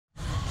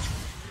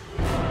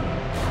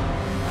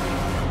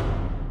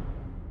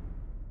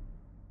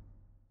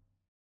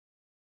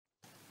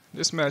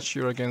This match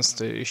you're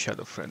against a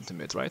Shadow Friend in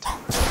mid, right?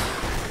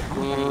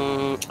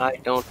 I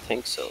don't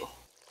think so.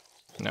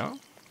 No?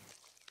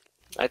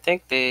 I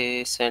think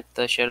they sent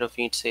the Shadow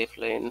Fiend safe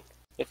lane,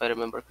 if I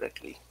remember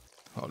correctly.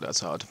 Oh,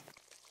 that's odd.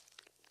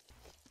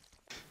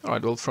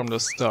 Alright, well, from the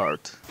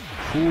start,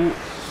 who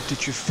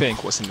did you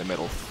think was in the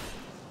middle?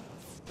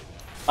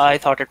 I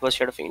thought it was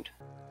Shadow Fiend.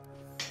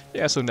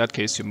 Yeah, so in that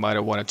case, you might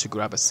have wanted to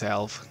grab a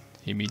salve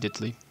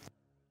immediately.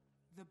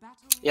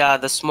 Yeah,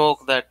 the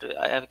smoke that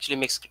I actually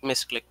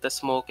misclicked. The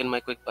smoke in my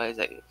quick buy is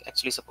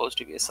actually supposed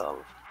to be a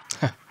salve.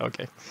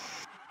 Okay.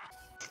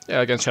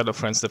 Yeah, against Shadow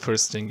Friends, the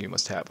first thing you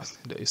must have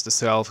is the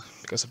salve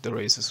because of the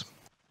raises.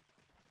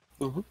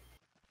 Mm-hmm.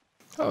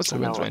 Oh, it's a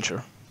And Wind now,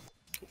 Ranger.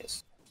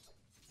 yes.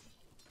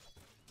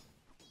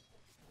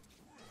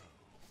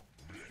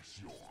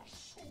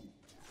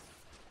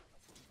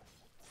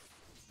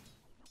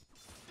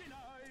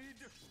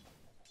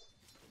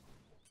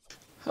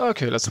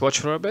 Okay, let's watch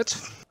for a bit.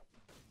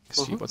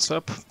 See Mm-hmm. what's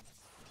up.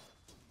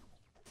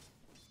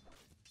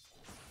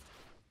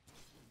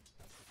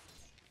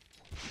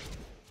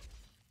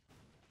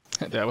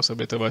 That was a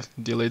bit of a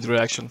delayed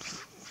reaction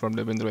from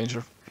the Wind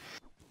Ranger.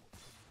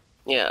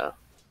 Yeah.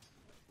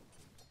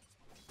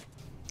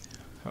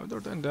 Other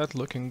than that,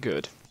 looking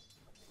good.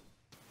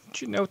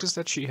 Did you notice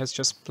that she has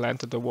just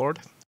planted the ward?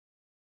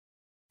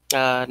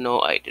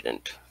 No, I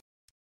didn't.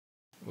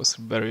 It was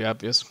very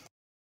obvious.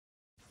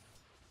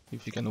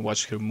 If you can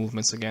watch her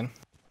movements again.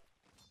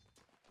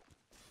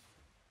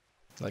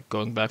 Like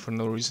going back for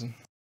no reason.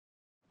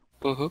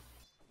 Mm-hmm.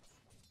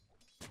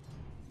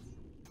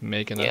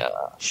 Making a Yeah.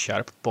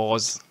 sharp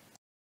pause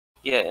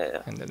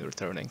Yeah. and then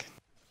returning.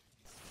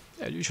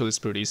 Yeah, usually it's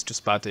pretty easy to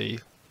spot a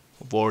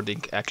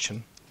warding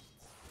action.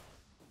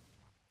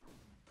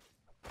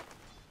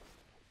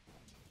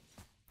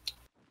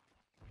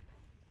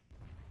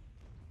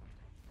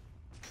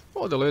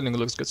 Oh, the laning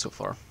looks good so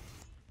far.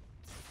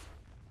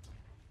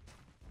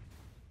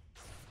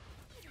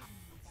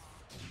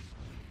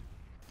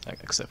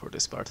 Except for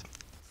this part.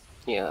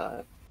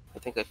 Yeah. I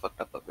think I fucked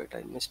up a bit.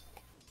 I missed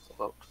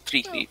about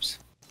 3 creeps.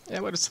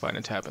 Yeah, but it's fine,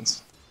 it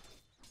happens.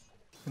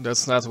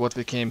 That's not what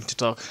we came to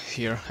talk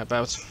here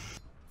about.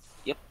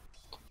 Yep.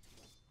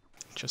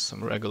 Just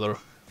some regular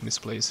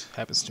misplays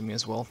happens to me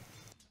as well.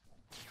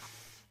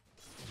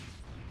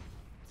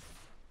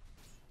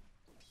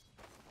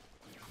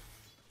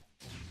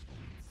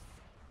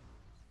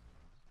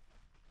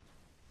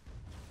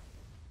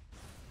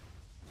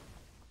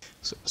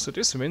 So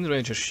this Wind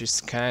Ranger,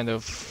 she's kind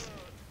of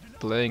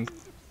playing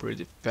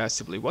pretty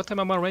passively. What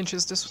MMR range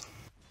is this?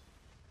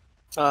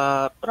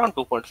 Around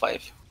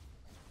 2.5.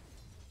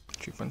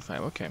 3.5,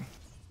 okay.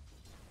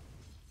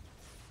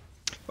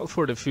 Well,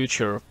 for the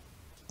future,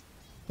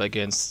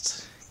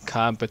 against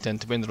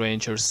competent Wind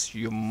Rangers,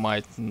 you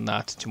might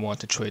not want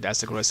to trade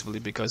as aggressively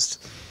because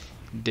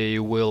they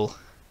will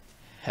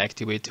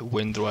activate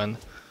Wind Run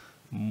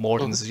more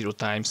than Mm-hmm. 0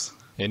 times.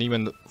 And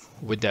even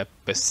with that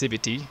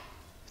passivity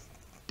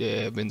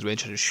the Wind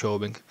Ranger is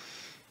showing,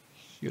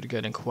 you're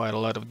getting quite a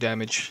lot of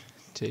damage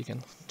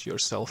taken to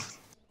yourself.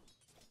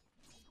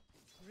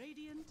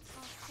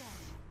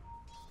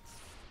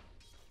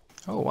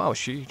 Oh wow,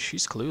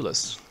 she's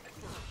clueless.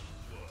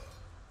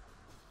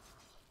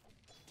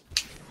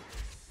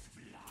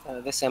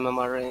 This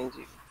MMR range,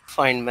 you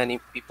find many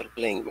people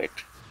playing mid.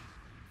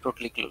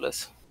 Totally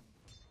clueless.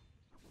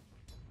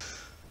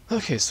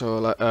 Okay, so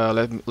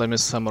let me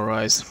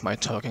summarize my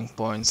talking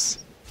points.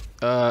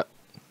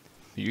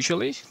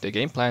 Usually, the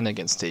game plan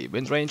against a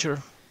Wind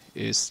Ranger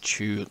is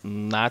to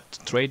not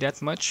trade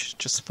that much,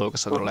 just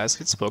focus on the Mm-hmm. last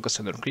hits, focus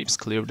on the creeps,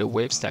 clear the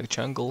wave, stack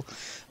jungle.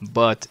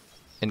 But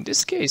in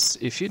this case,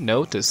 if you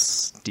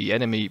notice the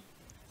enemy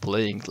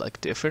playing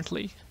like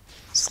differently,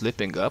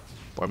 slipping up,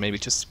 or maybe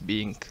just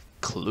being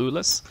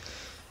clueless,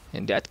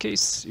 in that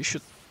case, you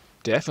should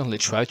definitely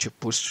try to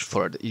push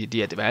for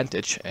the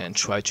advantage and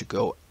try to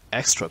go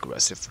extra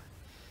aggressive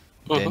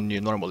Mm-hmm. than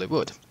you normally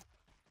would.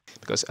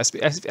 Because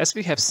as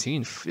we have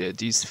seen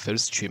these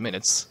first 2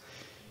 minutes,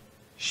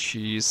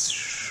 she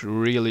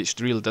really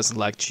doesn't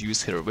like to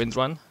use her wind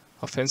run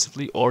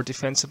offensively or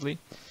defensively.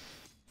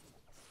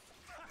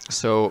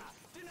 So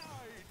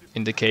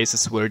in the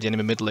cases where the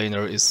enemy mid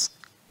laner is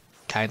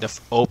kind of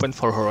open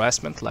for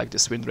harassment, like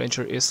this Wind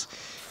Ranger is,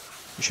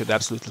 you should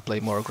absolutely play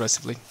more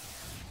aggressively.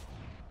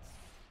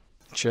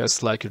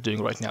 Just like you're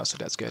doing right now, so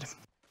that's good.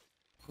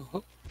 Mm-hmm.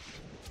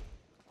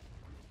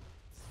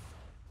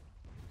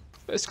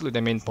 Basically,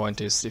 the main point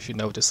is if you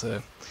notice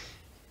an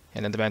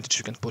advantage,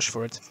 you can push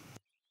for it.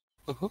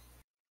 Mm-hmm.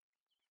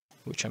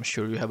 Which I'm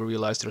sure you have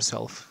realized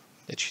yourself,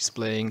 that she's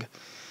playing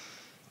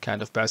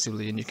kind of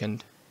passively and you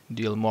can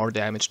deal more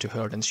damage to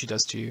her than she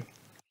does to you.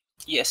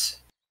 Yes.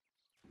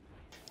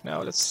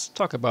 Now let's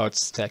talk about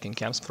stacking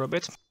camps for a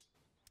bit.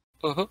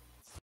 Mm-hmm.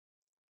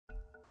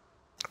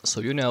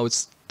 So you know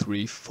it's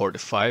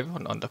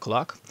 3:45 on the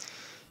clock,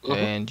 Mm-hmm.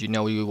 and you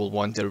know you will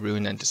want the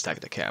rune and to stack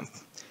the camp.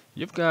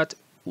 You've got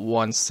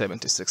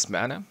 176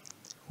 mana,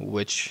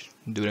 which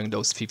during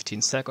those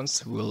 15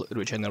 seconds will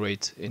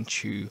regenerate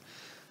into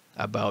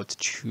about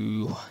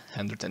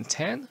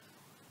 210,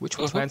 which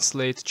will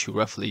translate to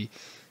roughly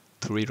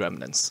 3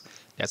 remnants.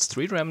 That's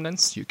 3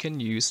 remnants you can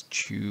use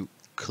to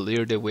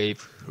clear the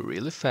wave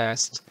really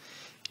fast.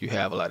 You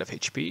have a lot of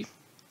HP.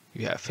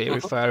 You have Fairy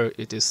Fire.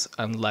 It is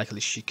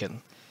unlikely she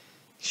can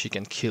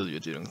kill you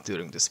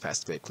during this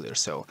fast wave clear.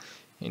 So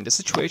in the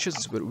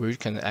situations where you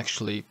can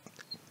actually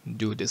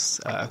do this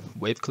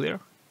wave clear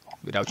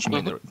without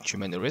too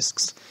many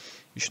risks,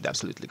 you should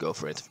absolutely go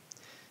for it.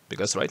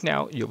 Because right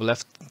now you've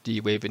left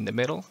the wave in the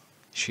middle.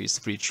 She's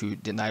free to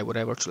deny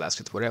whatever, to last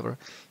hit whatever.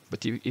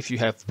 But if you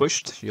have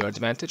pushed your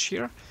advantage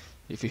here,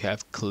 if you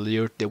have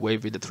cleared the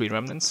wave with the 3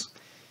 remnants,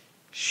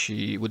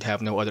 she would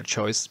have no other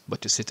choice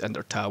but to sit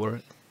under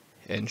tower,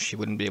 and she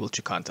wouldn't be able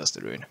to contest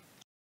the rune.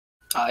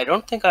 I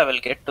don't think I will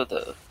get to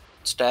the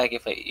stag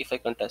if I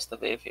contest the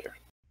wave here.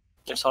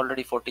 It's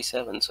already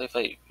 47, so if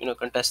I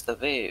contest the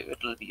wave,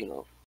 it will be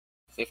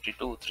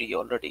 52, 3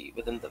 already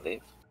within the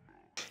wave.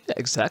 Yeah,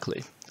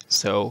 exactly.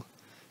 So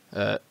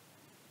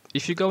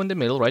if you go in the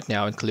middle right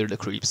now and clear the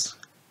creeps,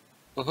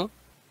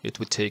 it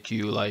would take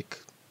you like,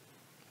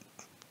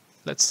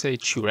 let's say,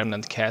 2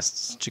 remnant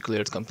casts to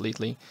clear it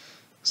completely.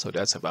 So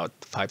that's about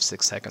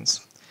 5-6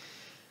 seconds.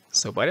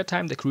 So by the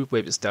time the creep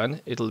wave is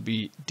done, it'll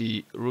be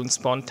the rune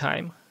spawn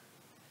time,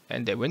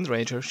 and the Wind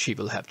Ranger, she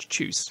will have to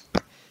choose.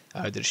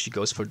 Either she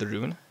goes for the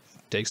rune,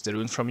 takes the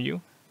rune from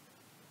you,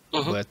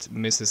 but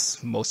misses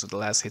most of the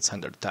last hits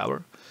under the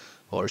tower,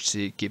 or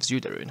she gives you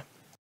the rune.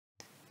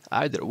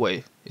 Either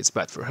way, it's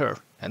bad for her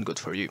and good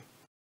for you.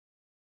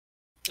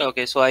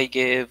 Okay, so I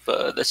gave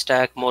the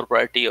stack more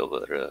priority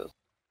over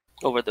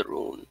the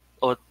rune,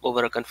 or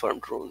over a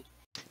confirmed rune.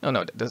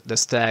 No, the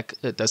stack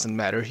doesn't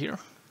matter here.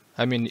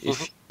 I mean,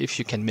 if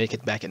you can make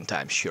it back in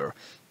time, sure.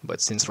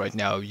 But since right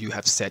now you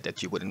have said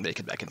that you wouldn't make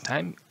it back in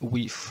time,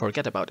 we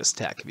forget about the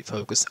stack. We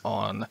focus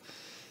on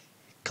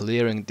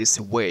clearing this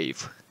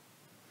wave.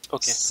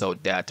 Okay. So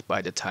that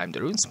by the time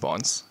the rune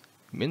spawns,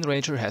 Min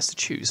Ranger has to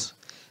choose.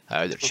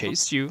 Either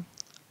chase you,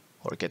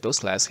 or get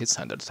those last hits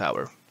under the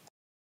tower.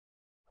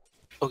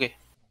 Okay.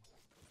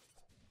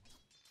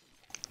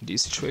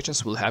 These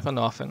situations will happen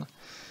often,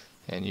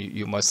 and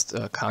you must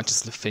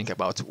consciously think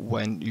about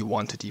when you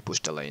want to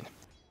depush the lane.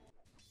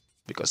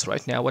 Because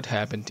right now what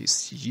happened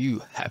is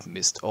you have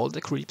missed all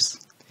the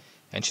creeps,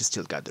 and she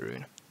still got the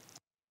rune.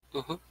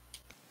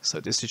 So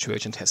this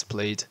situation has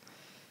played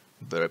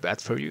very bad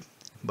for you,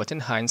 but in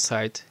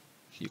hindsight,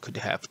 you could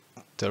have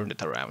turned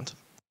it around.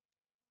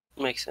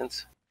 Makes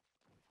sense.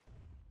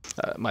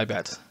 My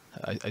bad.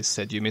 I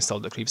said you missed all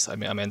the creeps. I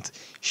meant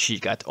she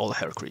got all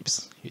her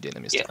creeps. You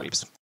didn't miss the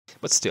creeps.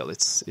 But still,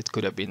 it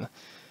could have been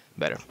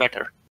better.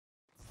 Better.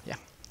 Yeah.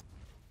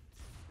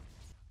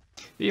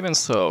 Even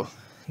so,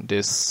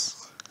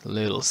 this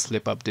little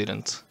slip-up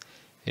didn't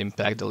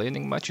impact the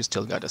laning much. You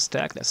still got a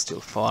stack, that's still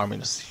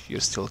farming.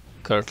 You're still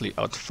currently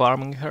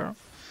out-farming her.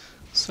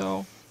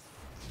 So,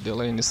 the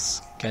lane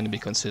can be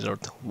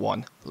considered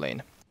one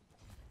lane.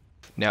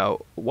 Now,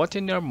 what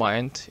in your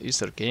mind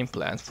is your game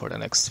plan for the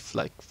next,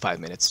 like, 5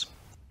 minutes?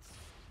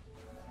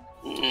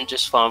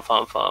 Just farm.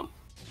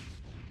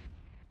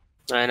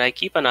 And I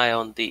keep an eye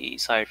on the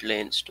side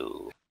lanes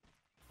too.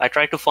 I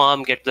try to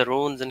farm, get the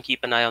runes, and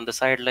keep an eye on the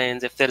side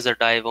lanes. If there's a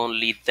dive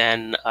only,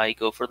 then I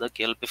go for the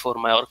kill before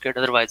my orchid.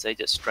 Otherwise, I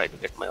just try to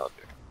get my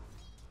orchid.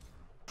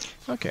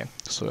 Okay,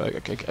 so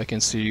I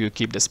can see you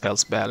keep the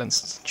spells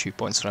balanced. 2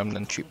 points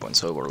remnant, 2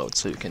 points overload,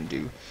 so you can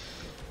do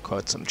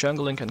quite some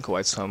jungling and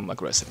quite some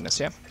aggressiveness,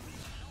 yeah?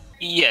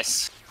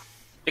 Yes.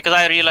 Because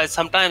I realize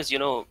sometimes,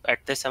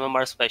 at this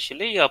MMR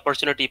especially,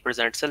 opportunity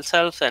presents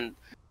itself, and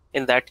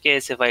in that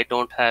case, if I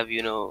don't have,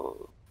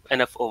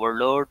 enough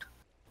overload,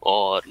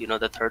 or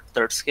the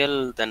third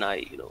skill, then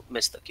I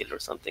miss the kill or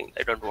something.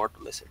 I don't want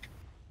to miss it.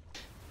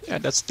 Yeah,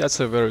 that's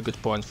a very good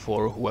point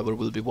for whoever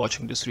will be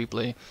watching this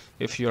replay.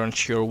 If you're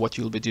unsure what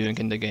you'll be doing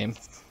in the game,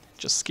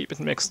 just keep it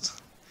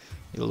mixed.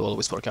 It'll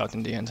always work out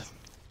in the end.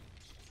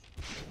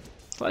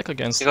 Like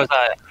against... Because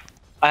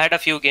I had a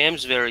few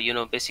games where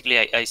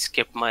basically I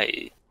skipped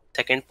my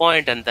second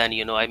point, and then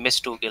I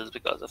missed 2 kills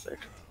because of it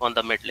on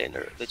the mid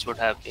laner, which would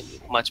have been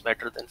much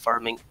better than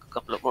farming a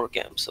couple of more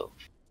games. So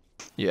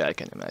yeah, I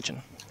can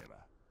imagine.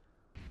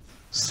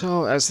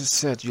 So, as I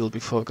said, you'll be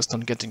focused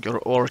on getting your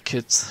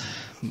orchids,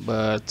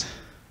 but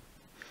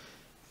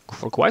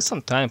for quite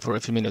some time, for a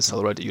few minutes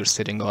already, you're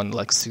sitting on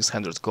like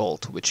 600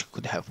 gold, which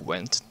could have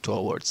went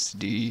towards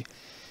the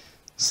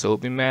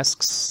Sobi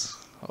masks,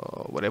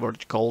 or whatever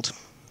it's called,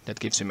 that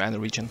gives you mana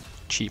regen,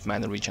 cheap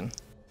mana regen.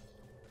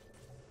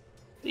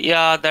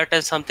 Yeah, that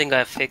is something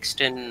I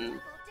fixed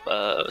in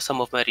some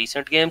of my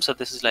recent games. So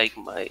this is like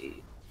my,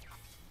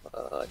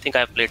 I think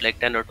I've played like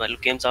 10 or 12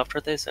 games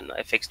after this, and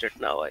I fixed it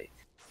now.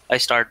 I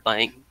start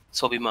buying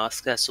Sobi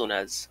masks as soon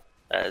as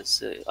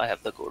I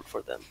have the gold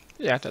for them.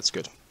 Yeah, that's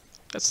good.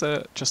 That's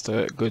just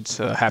a good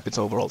habit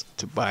overall,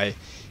 to buy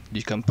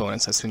the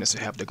components as soon as you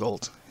have the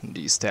gold.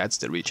 The stats,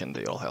 the regen,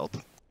 they all help.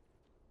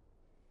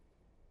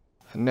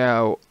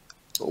 Now,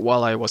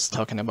 while I was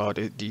talking about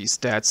the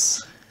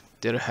stats,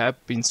 there have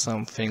been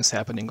some things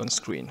happening on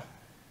screen.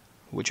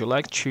 would you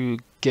like to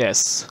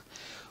guess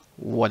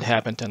what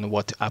happened and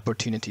what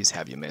opportunities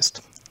have you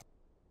missed?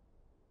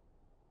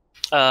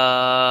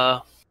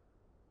 The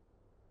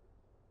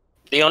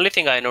only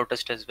thing I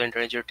noticed is when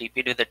Ranger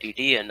TP'd with the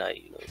TD, and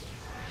I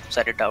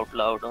said it out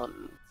loud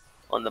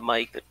on the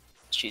mic that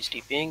she's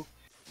TPing.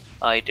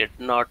 I did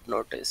not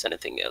notice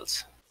anything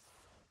else.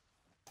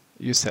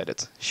 You said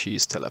it.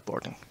 She's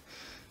teleporting.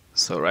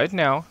 So right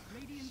now,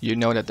 you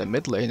know that the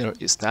mid laner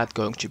is not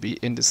going to be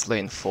in this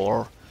lane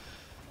for...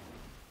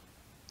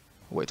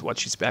 Wait, what?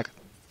 She's back?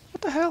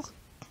 What the hell?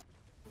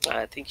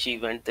 I think she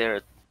went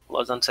there,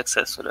 was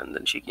unsuccessful, and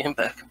then she came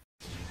back.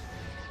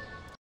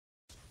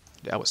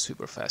 That was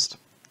super fast.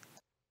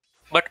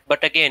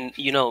 But again,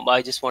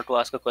 I just want to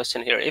ask a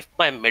question here. If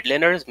my mid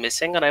laner is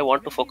missing and I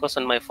want to focus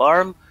on my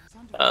farm,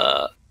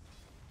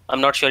 I'm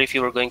not sure if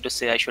you were going to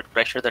say I should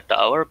pressure the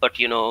tower, but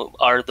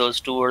are those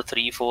 2 or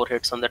 3, 4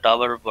 hits on the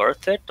tower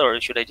worth it, or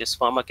should I just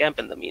farm a camp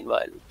in the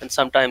meanwhile? And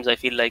sometimes I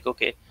feel like,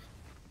 okay,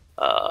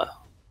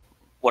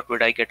 what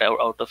would I get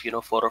out of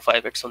 4 or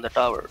 5 hits on the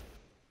tower?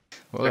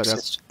 Well,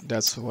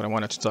 that's what I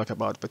wanted to talk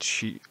about, but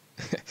she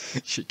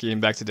she came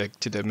back to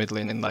the mid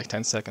lane in like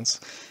 10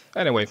 seconds.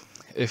 Anyway,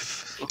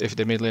 if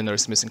the mid laner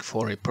is missing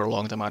for a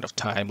prolonged amount of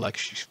time, like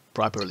she's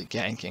properly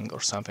ganking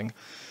or something,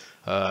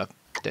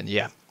 then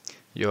yeah,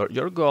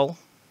 your goal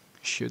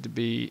should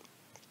be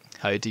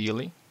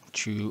ideally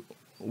to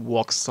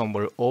walk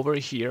somewhere over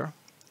here,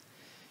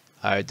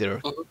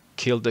 either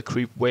kill the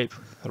creep wave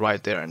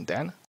right there and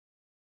then,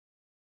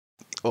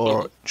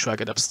 or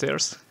drag it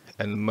upstairs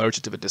and merge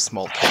it with the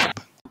small camp.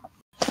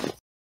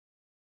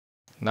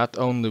 Not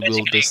only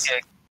will this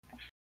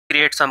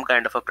create some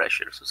kind of a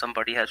pressure, so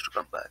somebody has to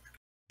come back.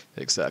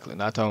 Exactly.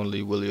 Not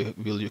only will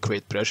you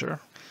create pressure,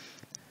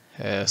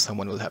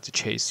 someone will have to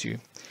chase you,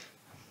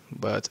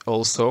 but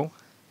also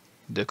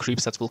the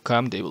creeps that will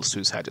come, they will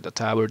suicide at the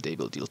tower, they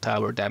will deal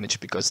tower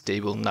damage because they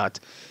will not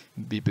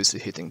be busy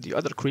hitting the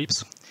other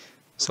creeps.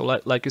 So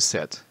like you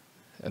said,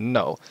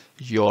 no,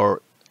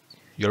 your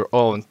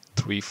own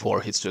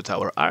 3-4 hits to the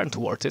tower aren't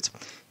worth it,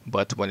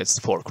 but when it's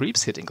 4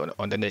 creeps hitting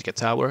on the naked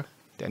tower,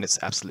 then it's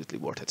absolutely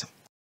worth it.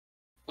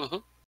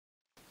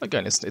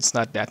 Again, it's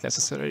not that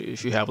necessary.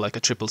 If you have like a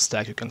triple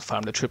stack, you can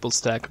farm the triple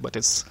stack, but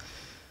it's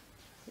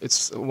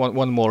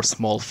one more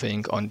small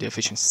thing on the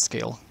efficiency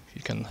scale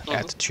you can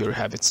add to your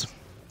habits.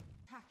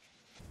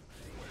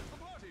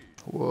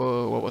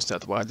 Whoa, what was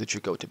that? Why did you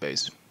go to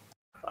base?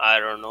 I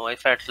don't know. I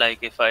felt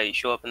like if I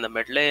show up in the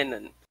mid lane,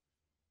 and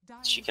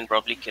she can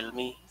probably kill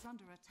me.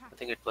 I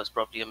think it was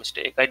probably a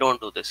mistake. I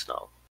don't do this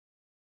now.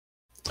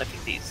 I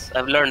think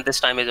I've learned this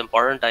time is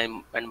important.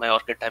 And my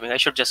orchid timing. I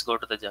should just go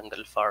to the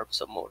jungle, farm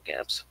some more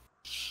camps.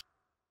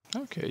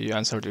 Okay, you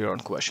answered your own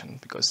question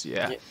because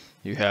yeah.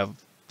 You have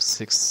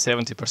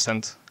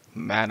 70%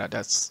 mana.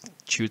 That's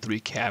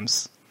 2-3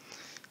 camps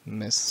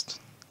missed.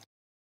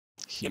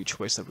 Huge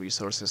waste of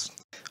resources.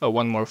 Oh,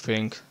 one more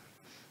thing.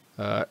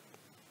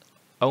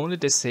 Only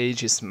the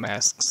sage's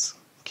masks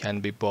can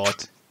be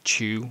bought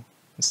 2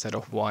 instead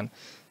of 1,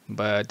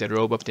 but the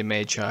robe of the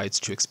magi it's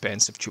too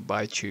expensive to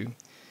buy 2.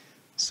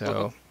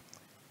 So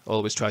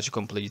always try to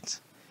complete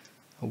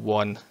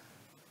 1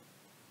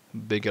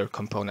 bigger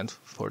component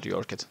for the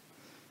orchid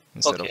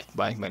instead of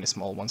buying many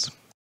small ones.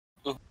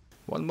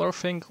 One more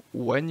thing,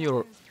 when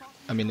you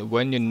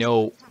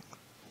know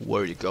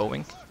where you're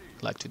going,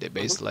 like to the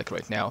base, like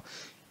right now,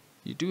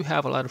 you do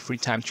have a lot of free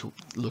time to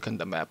look on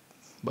the map,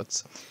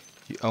 but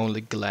you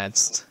only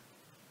glanced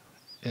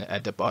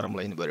at the bottom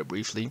lane very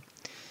briefly,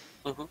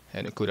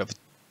 and you could have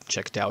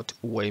checked out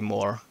way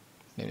more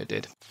than you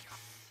did.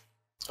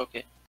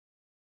 Okay.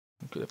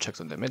 You could have checked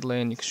on the mid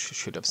lane, you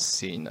should have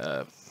seen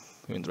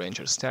Wind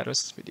Ranger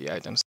status with the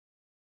items.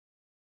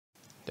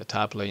 The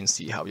top lane,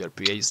 see how your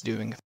PA is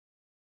doing.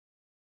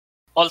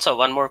 Also,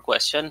 one more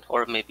question,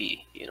 or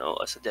maybe,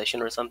 a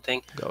suggestion or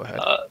something. Go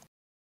ahead.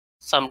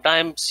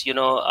 Sometimes,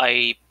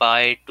 I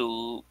buy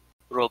 2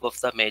 Robe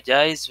of the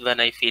Magi's when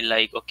I feel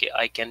like, okay,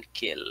 I can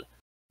kill.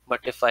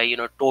 But if I,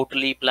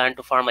 totally plan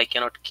to farm, I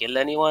cannot kill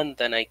anyone,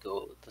 then I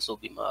go the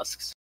Zombie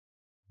masks.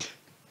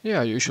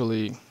 Yeah,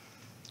 usually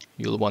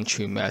you'll want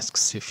 2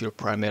 masks if you're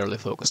primarily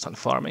focused on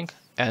farming,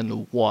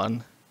 and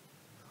 1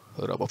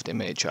 Robe of the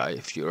Magi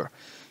if you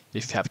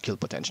have kill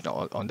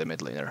potential on the mid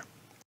laner.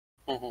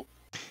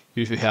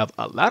 If you have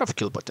a lot of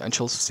kill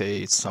potential, say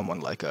it's someone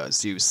like a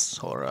Zeus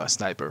or a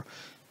Sniper,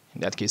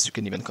 in that case you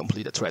can even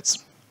complete the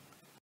threats.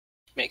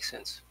 Makes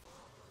sense.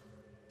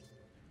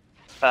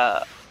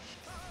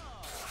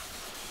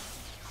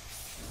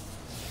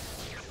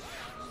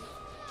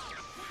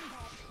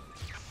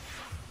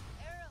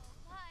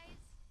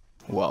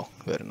 Wow,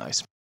 very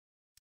nice.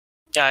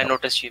 Yeah, I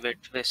noticed she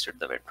wasted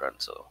the wet run,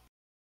 so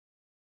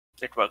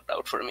it worked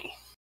out for me.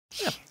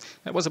 Yeah,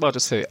 I was about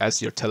to say,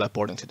 as you're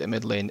teleporting to the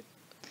mid lane,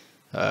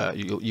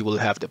 you will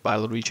have the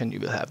battle region, you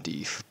will have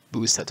the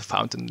boosted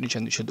fountain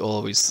region. You should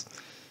always,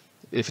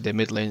 if the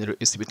mid laner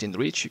is within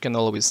reach, you can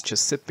always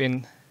just zip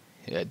in,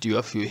 do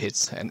a few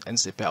hits and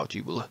zip out.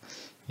 You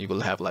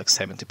will have like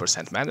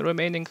 70% mana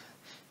remaining,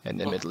 and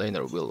the mid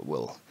laner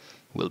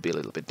will be a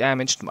little bit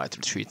damaged, might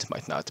retreat,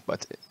 might not.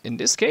 But in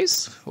this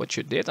case, what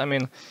you did, I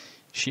mean,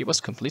 she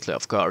was completely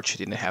off guard. She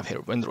didn't have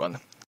her wind run.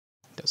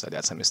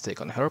 That's a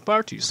mistake on her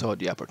part. You saw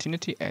the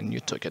opportunity and you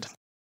took it.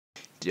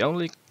 The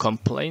only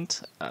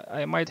complaint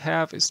I might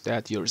have is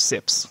that your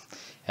zips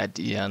at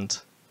the end,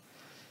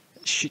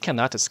 she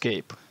cannot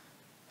escape.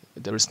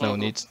 There is no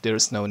need. There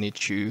is no need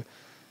to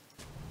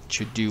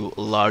do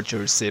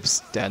larger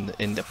zips than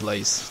in the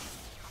place.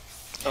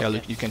 Okay. Hell,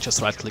 you can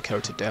just right click her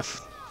to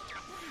death.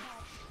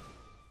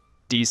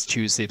 These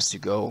 2 zips to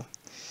go.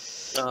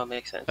 Oh,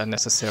 makes sense.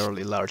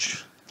 Unnecessarily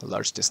large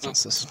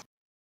distances.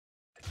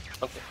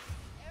 Okay.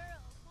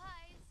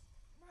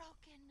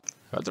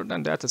 Other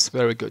than that, it's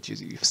very good.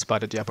 You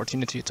spotted the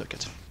opportunity, you took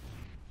it.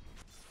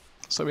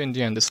 So in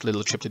the end, this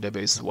little trip to the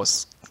base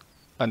was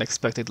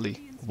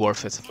unexpectedly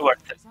worth it.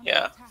 Worth it,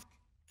 yeah.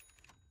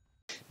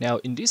 Now,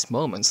 in these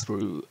moments,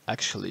 we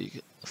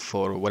actually,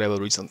 for whatever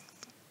reason,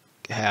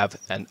 have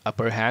an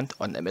upper hand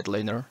on the mid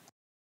laner.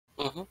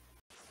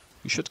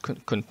 You should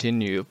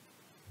continue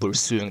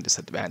pursuing this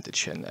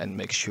advantage and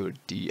make sure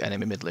the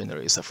enemy mid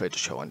laner is afraid to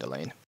show on the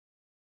lane.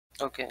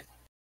 Okay.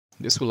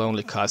 This will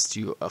only cost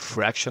you a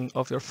fraction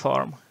of your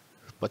farm,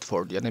 but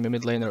for the enemy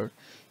mid laner,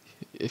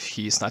 if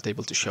he is not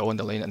able to show on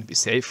the lane and be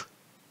safe,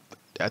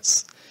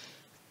 that's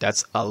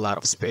a lot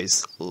of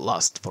space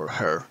lost for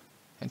her,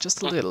 and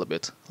just a little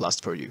bit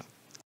lost for you.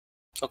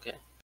 Okay.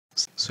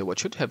 So what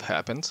should have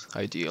happened,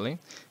 ideally,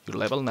 you're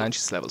level 9,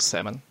 she's level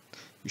 7,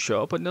 you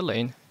show up on the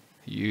lane,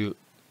 you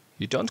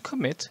don't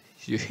commit,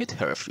 you hit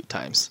her a few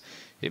times.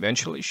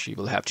 Eventually she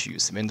will have to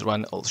use wind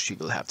run, or she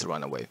will have to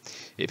run away.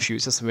 If she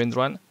uses wind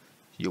run,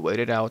 you wait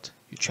it out,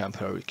 you champ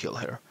her, you kill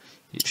her.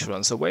 If she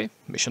runs away,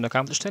 mission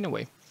accomplished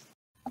anyway.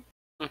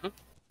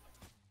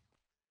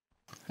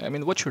 I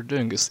mean, what you're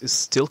doing is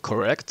still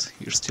correct,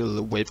 you're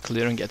still wave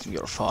clearing, getting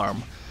your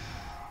farm.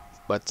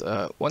 But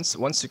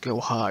once you go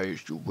high,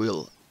 you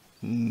will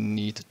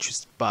need to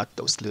spot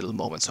those little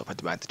moments of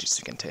advantages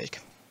you can take.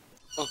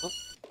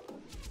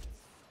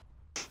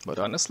 But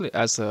honestly,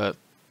 as a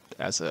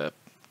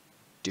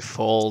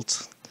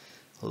default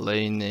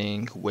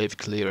laning, wave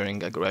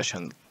clearing,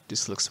 aggression,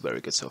 this looks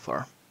very good so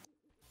far.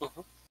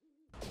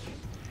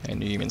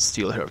 And you even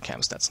steal her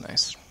camps, that's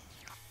nice.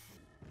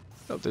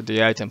 So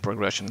the item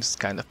progression is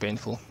kind of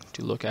painful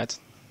to look at.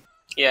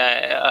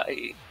 Yeah,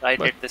 I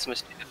did this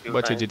mistake a few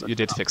times. But you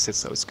did fix it,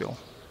 so it's cool.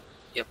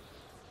 Yep.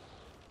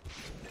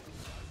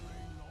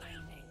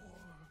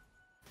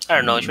 I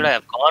don't know, should I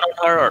have gone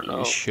on her or no?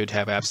 You should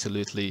have,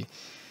 absolutely.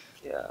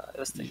 Yeah, I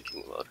was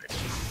thinking about it.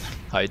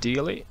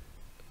 Ideally,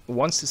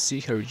 once you see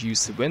her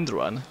use the wind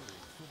run,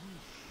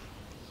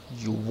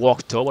 you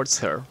walk towards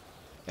her,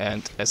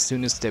 and as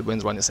soon as the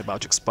wind run is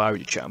about to expire,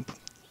 you jump.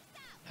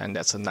 And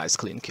that's a nice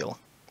clean kill.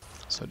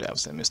 So that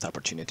was a missed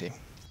opportunity.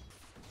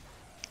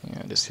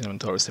 Yeah, this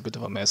inventory is a bit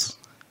of a mess.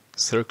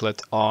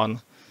 Circlet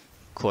on,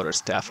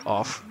 quarterstaff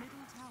off.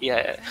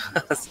 Yeah,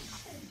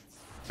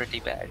 pretty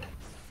bad.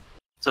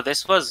 So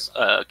this was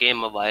a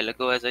game a while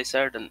ago, as I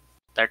said, and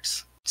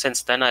that's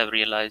since then I've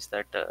realized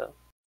that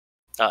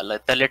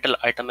like the little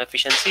item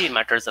efficiency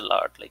matters a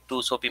lot. Like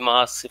 2 soapy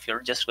masks, if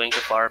you're just going to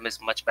farm, is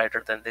much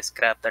better than this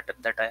crap that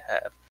I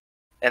have,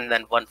 and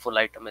then 1 full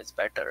item is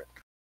better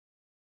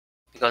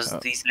because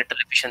these little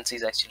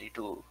efficiencies actually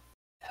do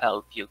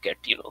help you get,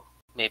 you know,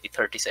 maybe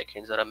 30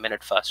 seconds or a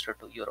minute faster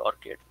to your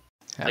orchid,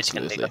 which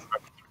can make a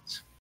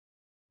difference.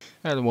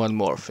 And one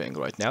more thing,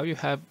 right now you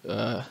have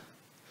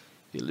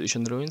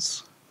illusion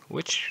ruins,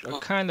 which are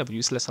kind of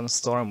useless on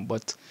Storm,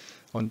 but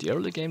on the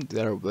early game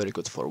they are very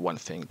good for one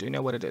thing. Do you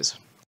know what it is?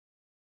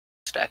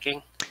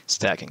 Stacking?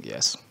 Stacking,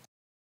 yes.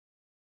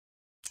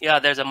 Yeah,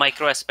 there's a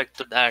micro aspect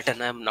to that,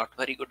 and I'm not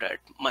very good at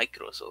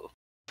micro, so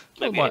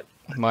maybe... Well,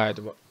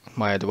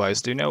 my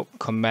advice, do you know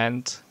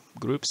command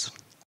groups?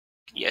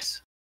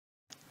 Yes.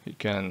 You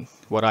can.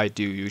 What I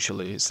do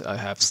usually is I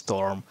have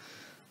Storm,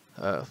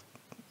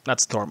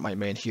 not Storm, my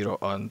main hero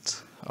on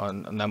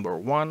number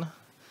 1,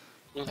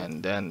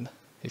 and then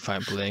if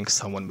I'm playing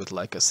someone with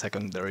like a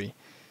secondary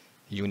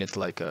unit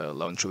like a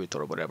lone druid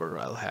or whatever,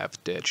 I'll have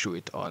the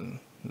druid on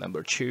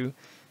number 2.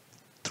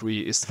 3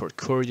 is for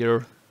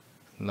courier,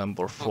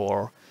 number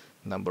 4,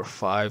 number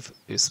 5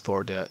 is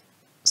for the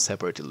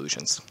separate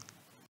illusions.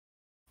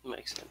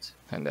 Makes sense.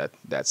 And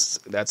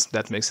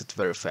that makes it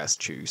very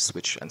fast to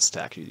switch and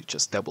stack. You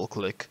just double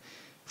click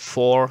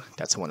 4,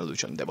 that's 1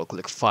 illusion, double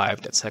click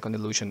 5, that's 2nd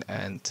illusion,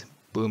 and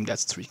boom,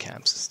 that's 3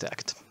 camps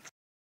stacked.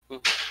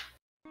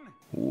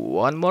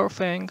 One more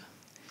thing,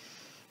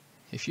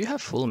 if you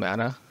have full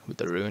mana with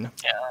the rune,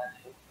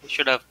 you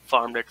should have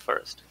farmed it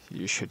first.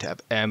 You should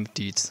have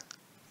emptied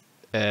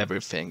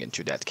everything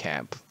into that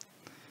camp,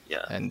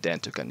 and then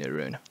took a new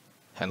rune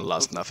and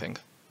lost nothing,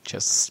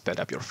 just sped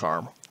up your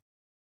farm.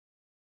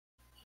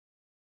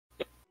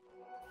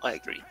 I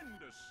agree.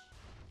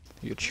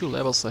 You're 2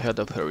 levels ahead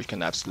of her, you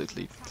can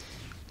absolutely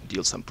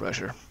deal some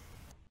pressure.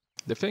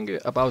 The thing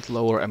about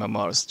lower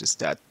MMRs is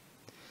that,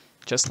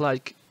 just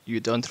like you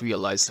don't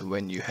realize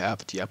when you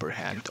have the upper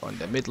hand on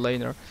the mid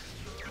laner,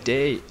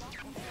 they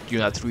do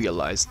not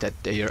realize that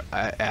they are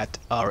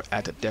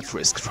at a death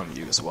risk from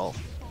you as well.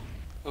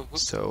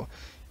 So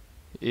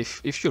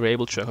if you're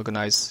able to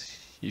recognize,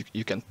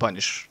 you can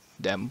punish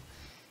them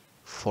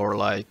for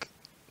like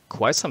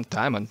quite some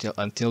time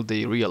until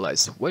they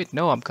realize, wait,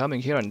 no, I'm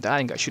coming here and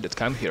dying. I shouldn't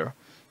come here.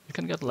 You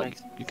can get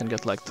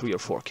like 3 or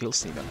 4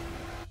 kills even.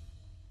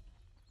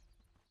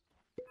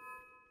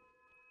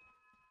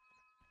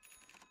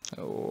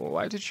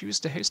 Why did you use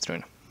the haste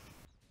rune?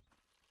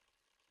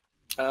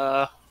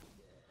 The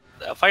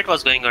fight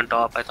was going on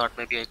top. I thought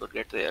maybe I could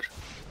get there.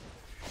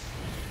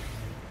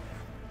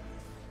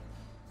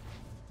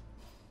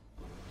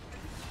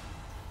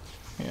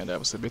 Yeah, that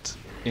was a bit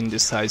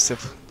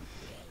indecisive,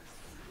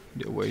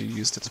 the way you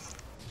used it.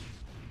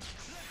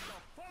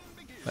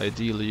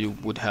 Ideally, you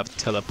would have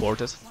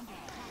teleported,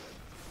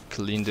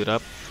 cleaned it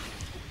up,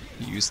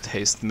 used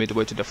haste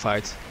midway to the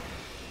fight,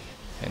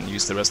 and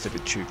used the rest of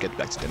it to get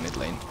back to the mid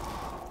lane.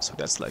 So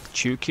that's like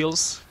 2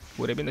 kills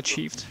would have been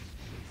achieved,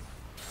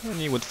 and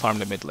you would farm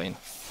the mid lane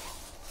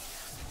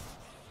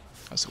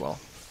as well.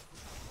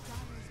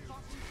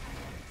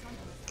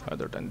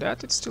 Other than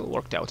that, it still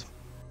worked out.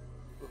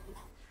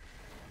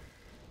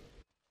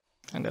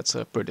 And that's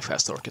a pretty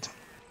fast orchid.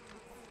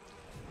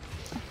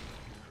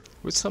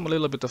 With some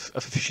little bit of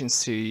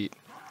efficiency,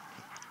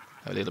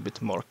 a little bit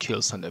more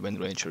kills on the Wind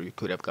Ranger, you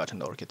could have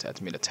gotten orchid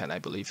at minute 10, I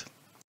believe.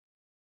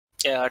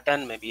 Yeah,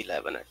 10, maybe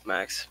 11 at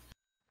max.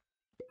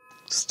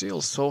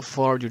 Still, so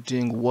far you're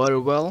doing very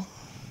well.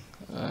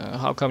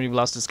 How come you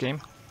lost this game?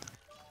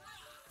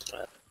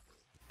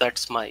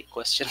 That's my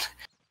question.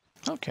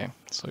 Okay,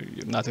 so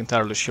you're not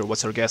entirely sure.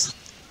 What's your guess?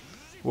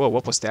 Whoa,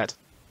 what was that?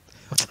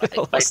 What the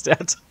hell was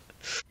that?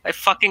 I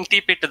fucking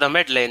TP'd to the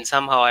mid lane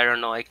somehow. I don't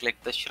know. I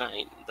clicked the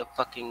shrine, the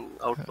fucking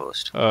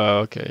outpost. Oh,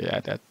 okay,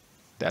 yeah,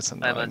 that's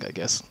annoying, I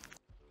guess.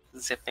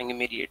 Zipping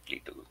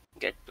immediately to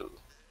get to.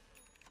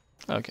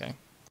 Okay.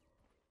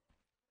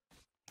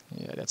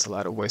 Yeah, that's a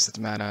lot of wasted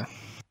mana.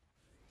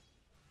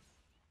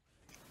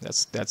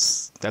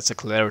 That's a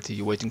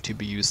clarity waiting to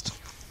be used.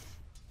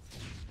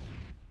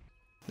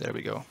 There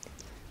we go.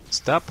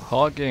 Stop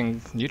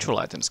hogging neutral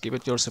items. Give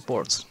it your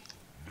supports.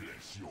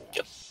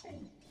 Yep.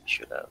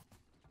 Should have.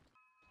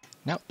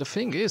 Now, the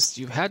thing is,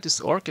 you've had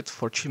this orchid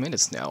for 2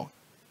 minutes now,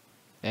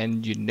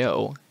 and you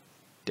know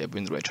the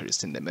Wind Ranger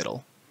is in the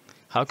middle.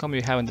 How come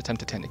you haven't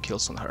attempted any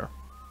kills on her?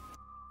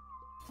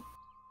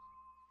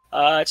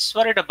 Just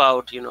worried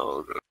about,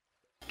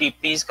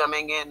 TPs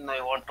coming in.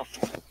 I want to,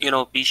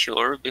 be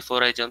sure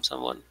before I jump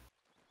someone.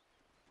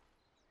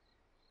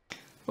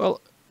 Well,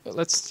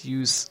 let's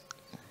use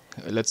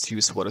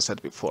what I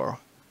said before.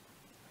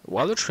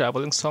 While you're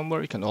traveling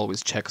somewhere, you can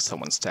always check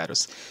someone's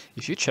status.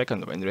 If you check on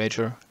the Wind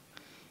Ranger,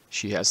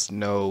 she has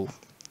no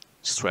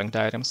strength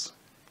items.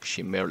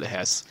 She merely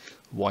has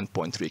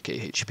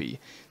 1.3k HP.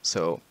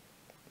 So,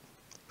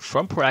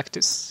 from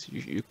practice,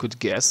 you could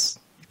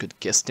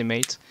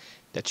guesstimate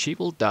that she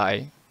will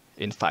die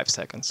in 5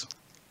 seconds.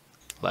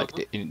 Like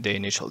the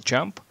initial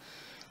jump,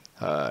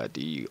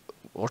 the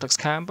Vortex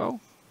combo,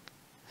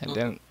 and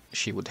then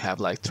she would have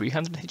like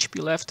 300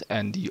 HP left,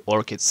 and the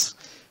Orchid's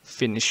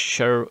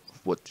finisher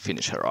would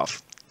finish her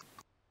off.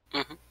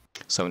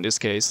 So in this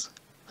case,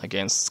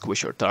 against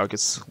squisher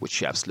targets, which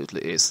she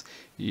absolutely is,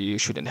 you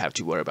shouldn't have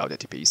to worry about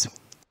ATPs.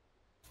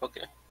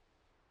 Okay.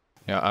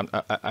 Now,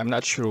 I'm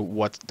not sure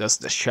what does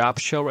the shop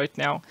show right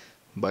now,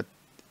 but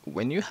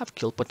when you have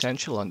kill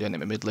potential on the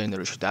enemy mid laner,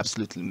 you should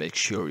absolutely make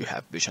sure you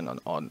have vision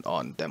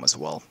on them as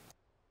well.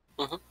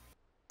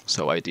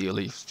 So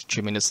ideally,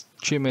 2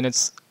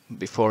 minutes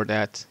before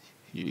that,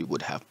 you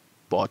would have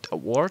bought a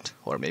ward,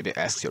 or maybe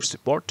asked your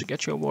support to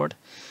get you a ward,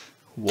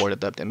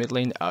 warded up the mid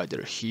lane,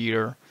 either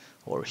here,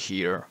 or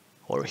here,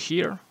 or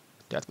here.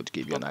 That would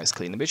give you a nice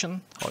clean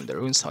vision on the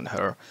runes on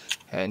her,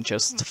 and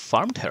just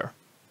farmed her.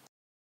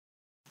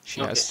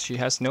 She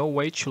has no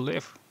way to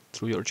live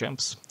through your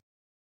gems.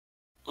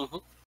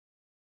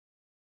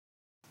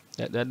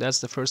 That's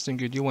the first thing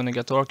you do when you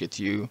get orchid.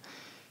 You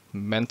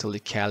mentally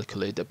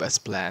calculate the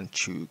best plan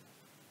to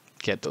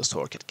get those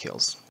orchid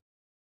kills.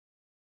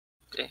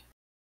 Okay.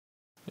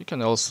 You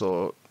can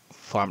also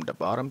farm the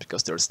bottom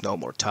because there's no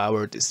more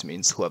tower. This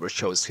means whoever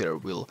shows here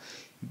will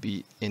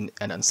be in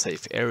an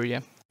unsafe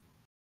area.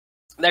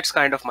 That's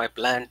kind of my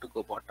plan, to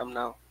go bottom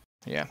now.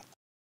 Yeah.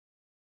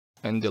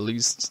 And the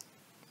least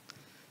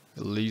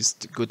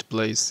good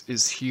place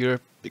is here,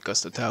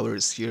 because the tower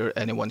is here.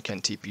 Anyone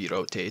can TP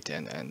rotate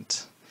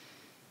and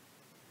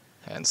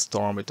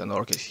storm with an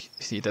orchid.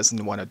 He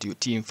doesn't want to do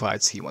team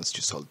fights, he wants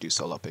to do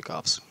solo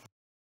pickups.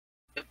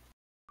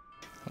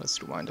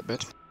 Let's rewind a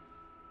bit.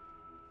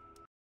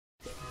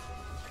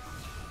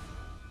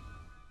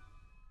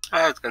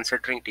 I was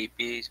considering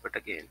TPs, but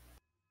again,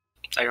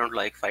 I don't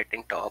like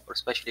fighting top,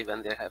 especially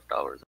when they have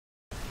towers.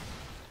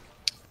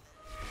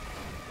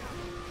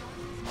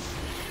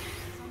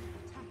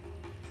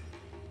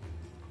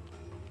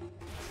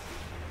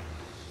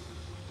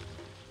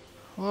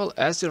 Well,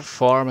 as you're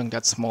farming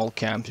that small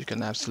camp, you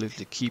can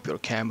absolutely keep your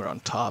camera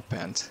on top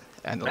and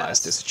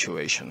analyze the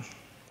situation.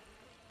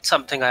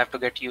 something I have to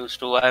get used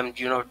to. I'm,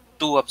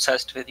 too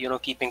obsessed with,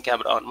 keeping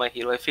camera on my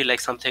hero. I feel like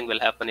something will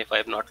happen if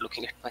I'm not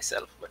looking at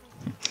myself. But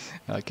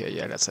Okay,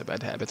 yeah, that's a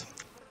bad habit.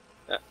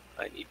 yeah,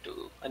 I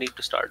need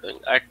to start doing.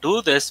 I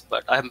do this,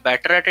 but I'm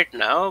better at it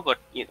now. But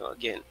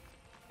again,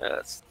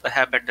 it's a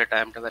habit that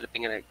I'm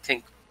developing, and I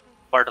think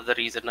part of the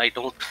reason I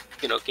don't,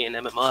 gain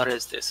MMR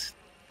is this.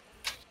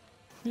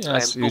 Yeah, I am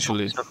it's too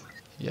usually, focused on.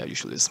 yeah,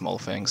 usually small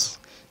things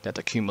that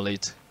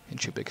accumulate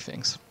into big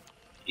things.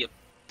 Yep.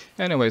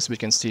 Anyways, we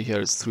can see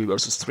here it's 3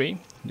 versus 3.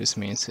 This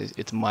means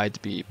it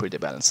might be a pretty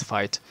balanced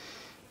fight,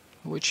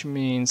 which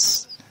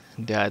means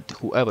that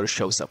whoever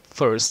shows up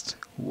first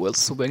will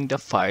swing the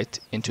fight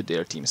into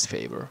their team's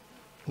favor,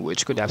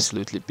 which could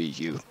absolutely be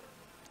you.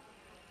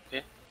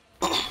 Okay.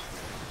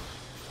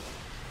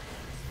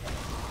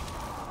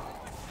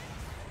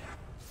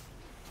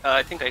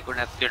 I think I could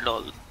have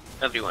killed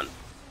everyone.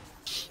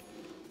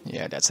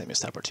 Yeah, that's a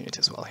missed opportunity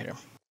as well here.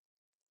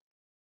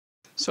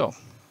 So,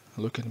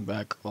 looking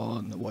back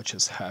on what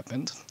just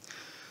happened,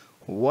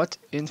 what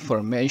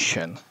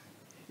information,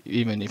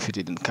 even if you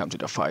didn't come to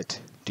the fight,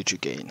 did you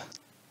gain?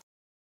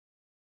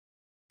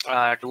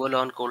 Dual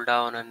on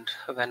cooldown and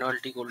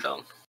Vanalty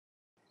cooldown.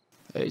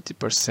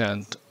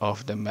 80%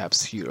 of the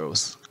map's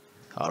heroes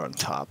are on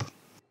top,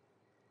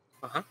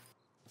 Uh-huh.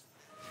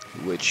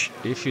 which,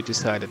 if you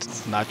decided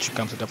not to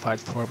come to the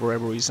fight for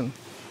whatever reason,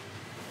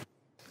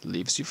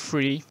 leaves you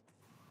free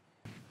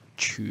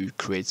to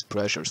create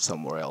pressure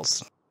somewhere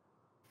else.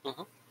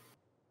 Uh-huh.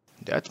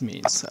 That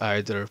means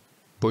either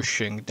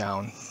pushing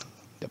down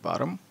the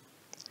bottom,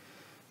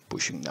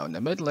 pushing down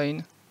the mid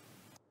lane,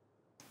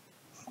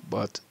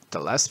 but the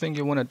last thing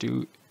you want to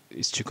do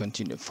is to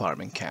continue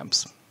farming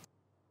camps.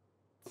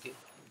 Okay.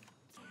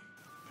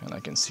 And I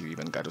can see you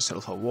even got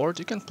yourself a ward.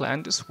 You can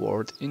plant this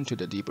ward into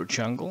the deeper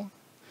jungle.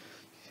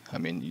 I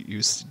mean, you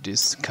use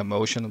this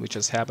commotion which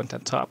has happened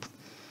at top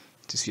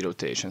to see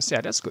rotations.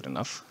 Yeah, that's good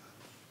enough.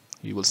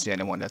 You will see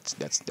anyone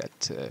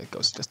that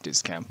goes to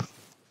this camp.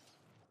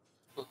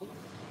 Uh-huh.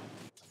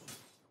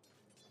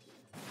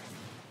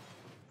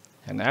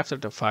 And after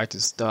the fight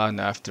is done,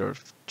 after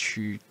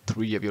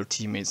 2-3 of your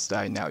teammates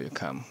die, now you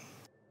come.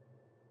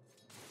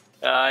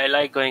 I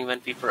like going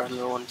when people are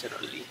alone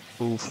generally.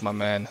 Oof, my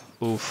man.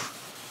 Oof.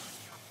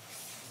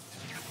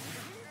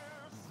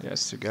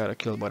 Yes, you gotta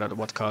kill, but at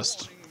what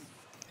cost?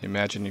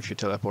 Imagine if you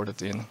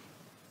teleported in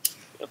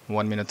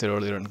 1 minute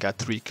earlier and got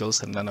 3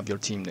 kills and none of your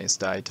teammates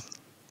died.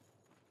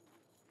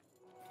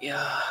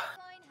 Yeah,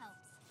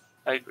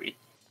 I agree.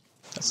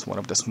 That's one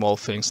of the small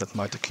things that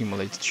might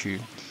accumulate to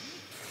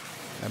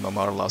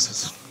MMR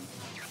losses.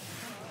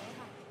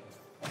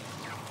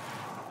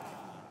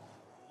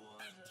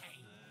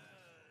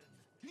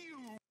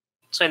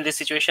 So in this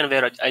situation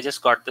where I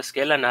just got the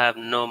skill and I have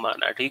no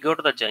mana, do you go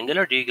to the jungle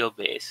or do you go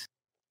base?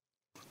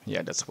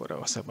 Yeah, that's what I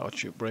was about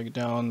to break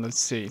down. Let's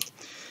see.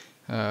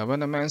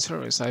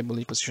 Venomancer is, I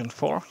believe, position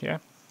 4, yeah?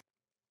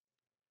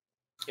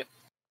 Yep.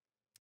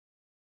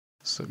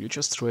 So you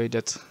just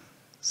traded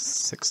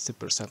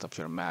 60% of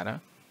your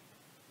mana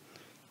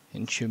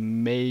into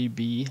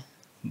maybe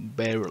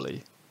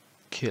barely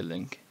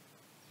killing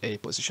a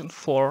position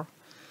 4,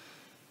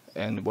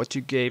 and what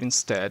you gave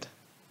instead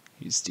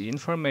is the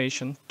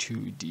information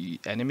to the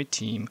enemy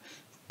team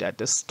that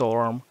the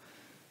Storm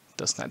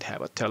does not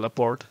have a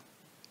teleport,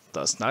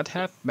 does not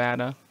have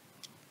mana,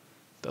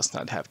 does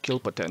not have kill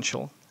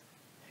potential,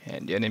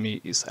 and the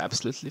enemy is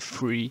absolutely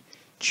free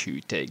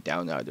to take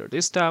down either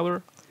this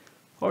tower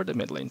or the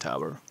mid lane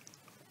tower,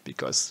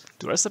 because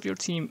the rest of your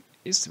team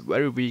is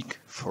very weak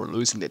for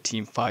losing the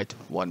team fight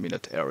 1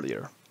 minute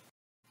earlier.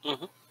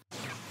 Mm-hmm.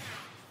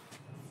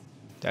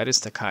 That is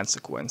the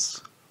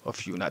consequence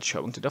of you not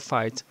showing to the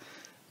fight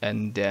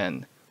and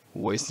then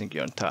wasting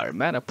your entire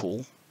mana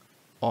pool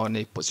on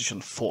a position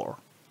 4.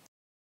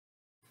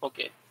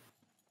 Okay.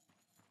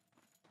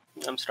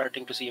 I'm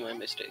starting to see my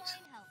mistakes.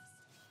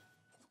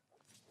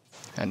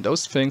 And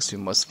those things you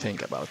must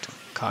think about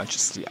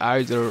consciously,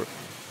 either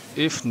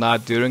if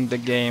not during the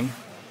game,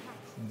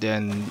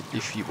 then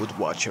if you would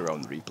watch your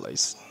own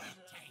replays.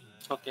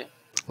 Okay.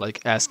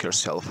 Like, ask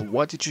yourself,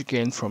 what did you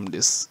gain from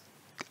this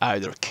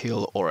either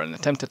kill or an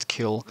attempted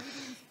kill,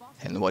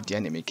 and what the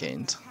enemy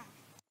gained.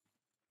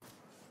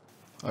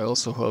 I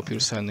also hope you're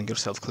sending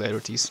yourself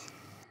clarities.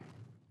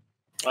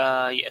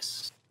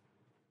 Yes.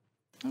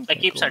 Okay, I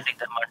keep cool. sending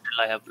them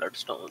until I have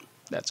bloodstone.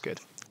 That's good.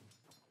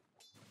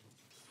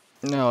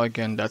 Now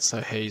again, that's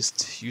a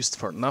haste used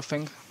for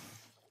nothing.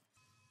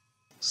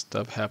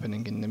 Stuff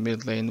happening in the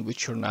mid lane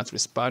which you're not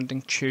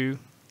responding to.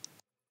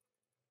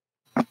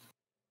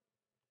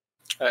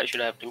 I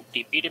should have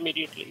TP'd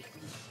immediately.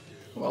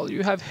 Well,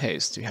 you have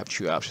haste, you have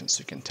two options,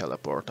 you can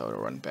teleport or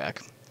run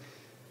back.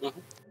 Mm-hmm.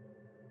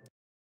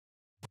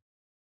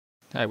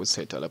 I would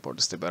say teleport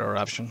is the better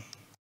option.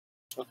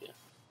 Okay.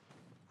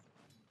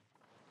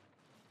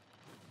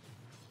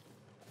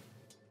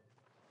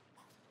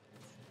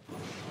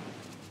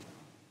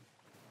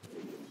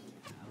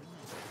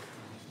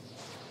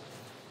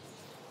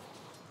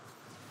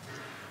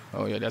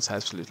 Oh yeah, that's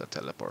absolutely a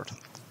teleport.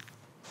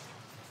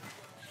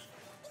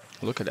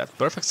 Look at that,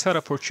 perfect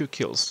setup for 2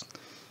 kills.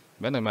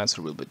 Venomancer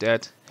will be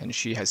dead, and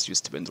she has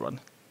used Windrun.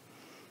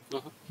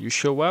 You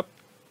show up,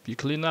 you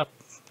clean up.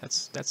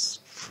 That's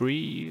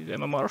free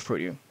MMR for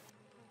you.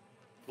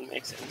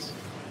 Makes sense.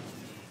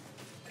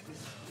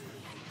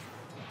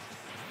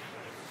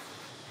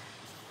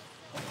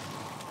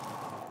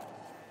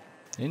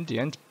 In the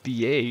end,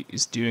 BA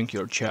is doing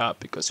your job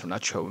because you're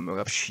not showing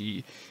up.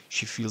 She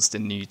feels the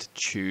need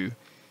to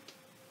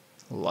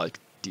like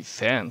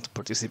defend,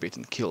 participate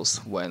in kills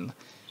when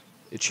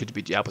it should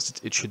be the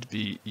opposite. It should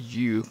be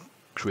you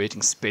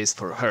creating space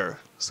for her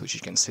so she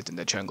can sit in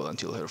the jungle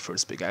until her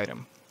first big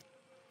item.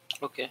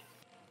 Okay.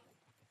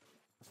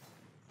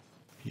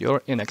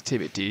 Your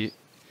inactivity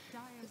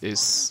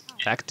is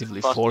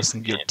actively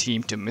forcing your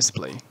team to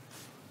misplay.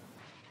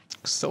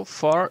 So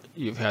far,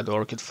 you've had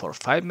Orchid for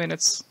 5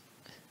 minutes,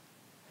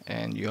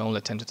 and you only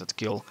attempted that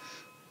kill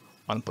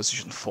on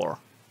position 4.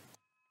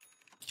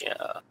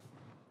 Yeah.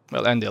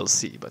 Well, and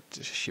LC, but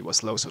she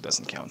was low, so it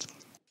doesn't count.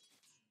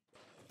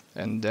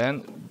 And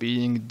then,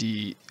 being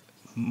the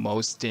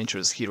most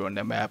dangerous hero on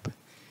the map,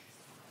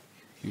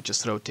 you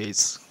just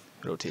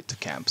rotate to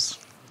camps.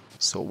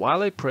 So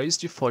while I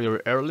praised you for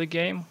your early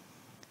game,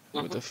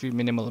 with a few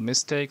minimal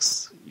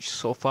mistakes,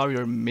 so far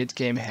your mid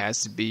game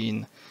has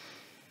been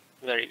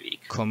very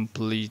weak.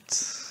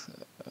 Complete,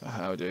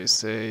 how do I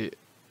say,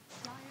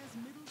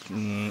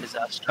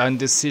 Disaster.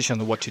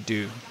 undecision what to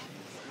do.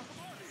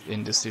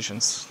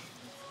 Indecisions.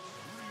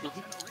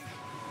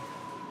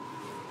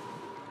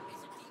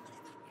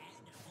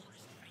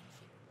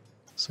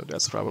 So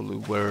that's probably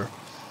where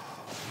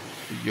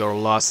your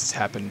losses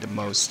happen the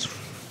most,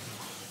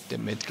 the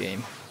mid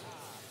game.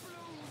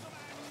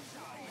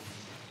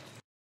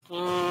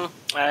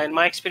 In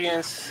my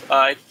experience,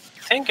 I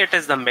think it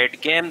is the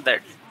mid game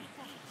that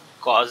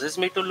causes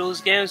me to lose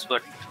games,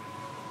 but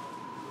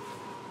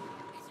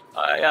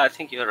yeah, I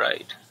think you're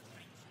right.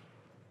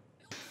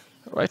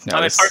 Right now,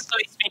 I mean,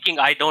 personally speaking,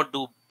 I don't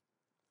do,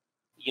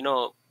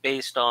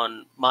 based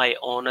on my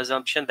own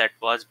assumption that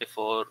was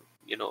before,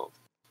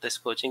 this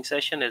coaching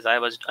session, is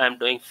I'm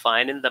doing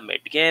fine in the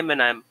mid game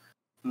and I'm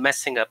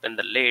messing up in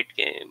the late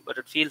game. But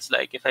it feels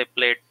like if I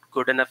played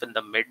good enough in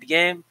the mid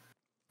game,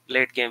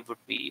 late game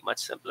would be much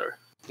simpler,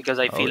 because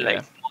I feel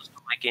like most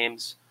of my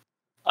games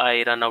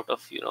I run out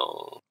of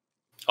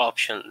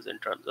options in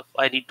terms of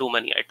I need too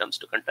many items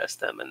to contest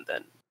them, and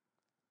then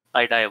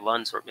I die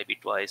once or maybe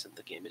twice and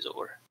the game is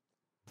over.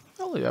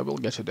 Oh yeah, we'll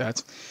get to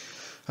that.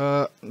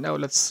 Now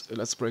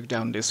let's break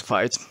down this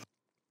fight.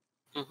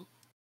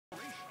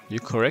 You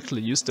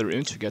correctly used the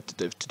rune to get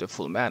to the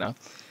full mana,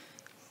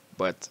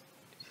 but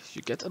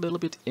you get a little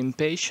bit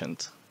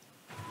impatient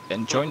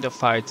and join the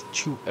fight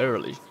too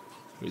early,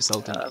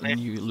 resulting in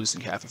you losing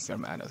half of your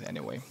mana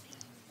anyway.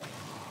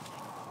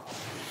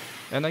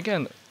 And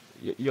again,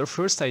 your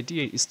first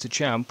idea is to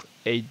jump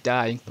a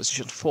dying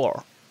position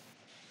 4,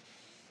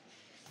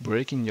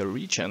 breaking your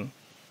regen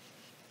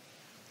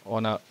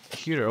on a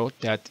hero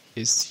that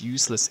is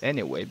useless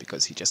anyway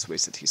because he just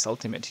wasted his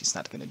ultimate. He's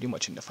not gonna do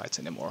much in the fights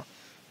anymore,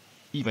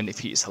 even if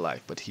he is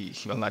alive, but he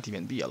will not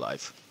even be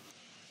alive.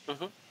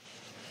 Okay.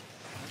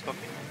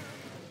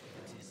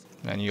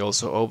 And you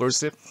also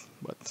overzip,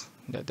 but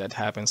that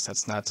happens.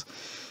 That's not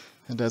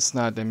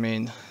the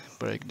main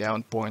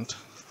breakdown point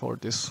for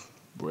this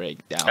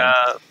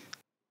breakdown.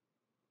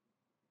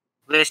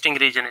 Wasting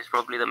region is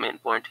probably the main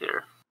point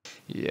here.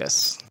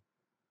 Yes.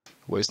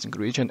 Wasting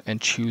region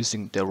and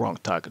choosing the wrong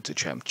target to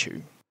jump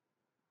to.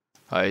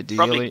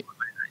 Ideally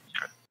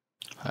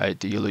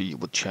you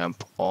would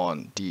jump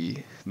on the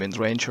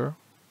mid-ranger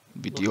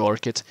with the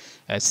Orchid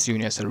as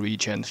soon as a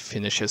regen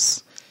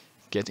finishes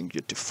getting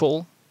you to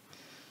full.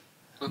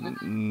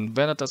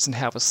 Venom doesn't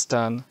have a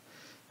stun.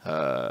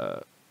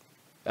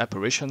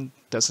 Apparition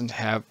doesn't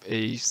have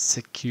a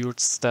secured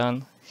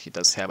stun. He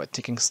does have a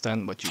ticking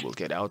stun, but you will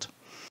get out.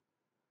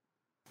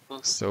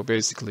 So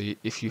basically,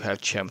 if you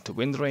have jumped to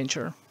Wind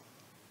Ranger,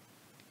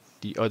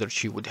 the other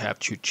two would have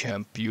to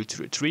jump you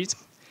to retreat,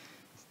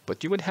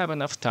 but you would have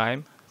enough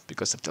time,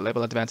 because of the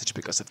level advantage,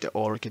 because of the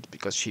Orchid,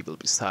 because she will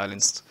be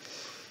silenced,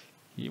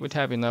 you would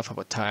have enough of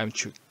a time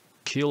to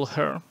kill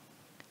her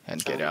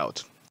and get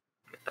out.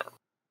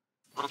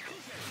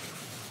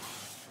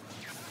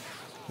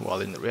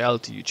 While in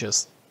reality you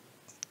just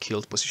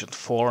killed position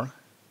 4,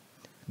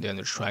 then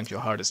you're trying your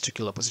hardest to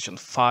kill a position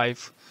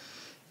 5,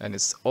 and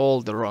it's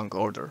all the wrong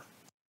order.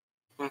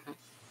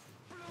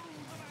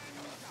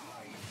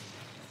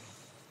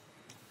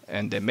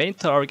 And the main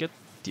target,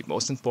 the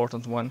most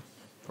important one,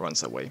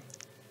 runs away.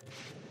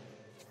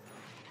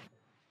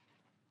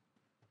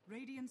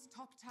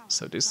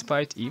 So this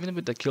fight, even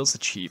with the kills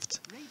achieved,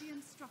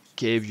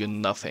 gave you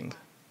nothing.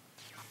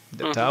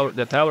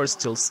 The tower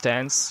still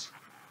stands.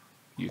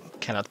 You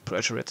cannot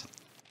pressure it.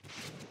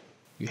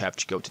 You have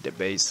to go to the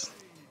base.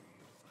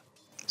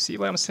 See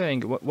what I'm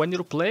saying? When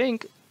you're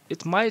playing,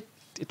 it might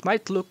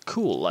look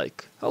cool,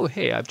 like, oh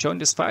hey, I've joined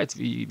this fight,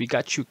 we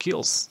got 2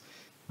 kills.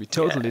 We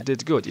totally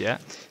did good, yeah?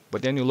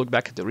 But then you look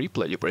back at the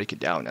replay, you break it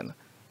down and,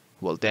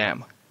 well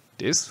damn,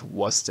 this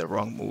was the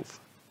wrong move.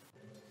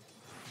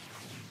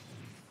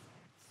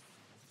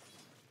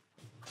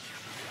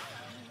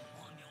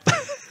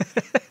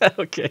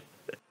 Okay.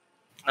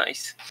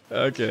 Nice.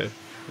 Okay.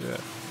 Yeah.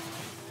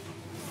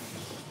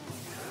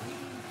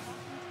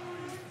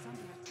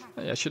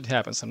 Yeah, shit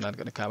happens. I'm not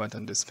gonna comment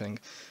on this thing.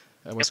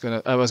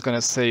 Yep. I was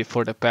gonna say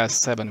for the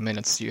past 7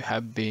 minutes you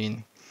have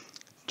been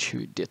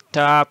to the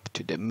top,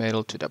 to the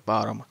middle, to the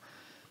bottom,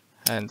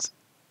 and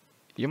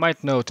you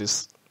might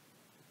notice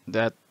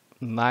that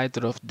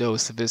neither of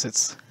those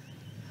visits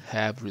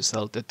have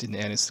resulted in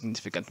any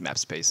significant map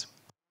space.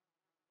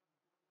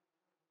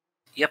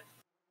 Yep.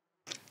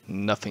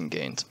 Nothing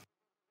gained.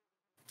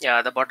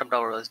 Yeah, the bottom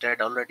tower was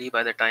dead already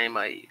by the time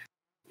I,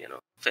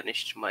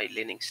 finished my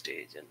laning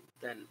stage, and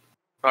then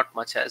not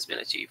much has been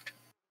achieved.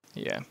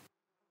 Yeah.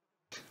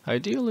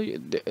 Ideally,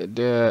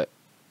 the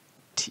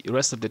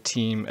rest of the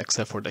team,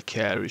 except for the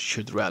carry,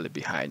 should rally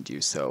behind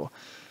you. So,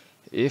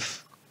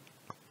 if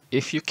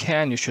you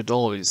can, you should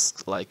always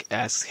like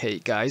ask, "Hey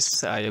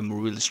guys, I am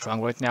really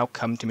strong right now.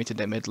 Come to me to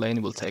the mid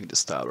lane. We'll take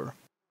this tower."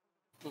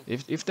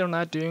 If they're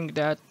not doing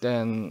that,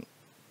 then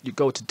you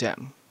go to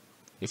them.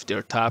 If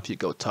they're top, you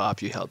go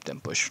top. You help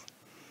them push.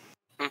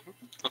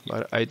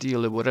 But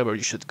ideally, wherever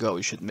you should go,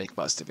 you should make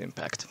positive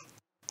impact.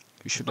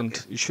 You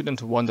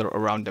shouldn't wander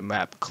around the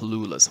map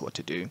clueless what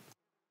to do.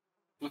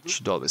 You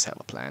should always have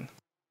a plan.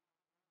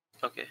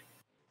 Okay.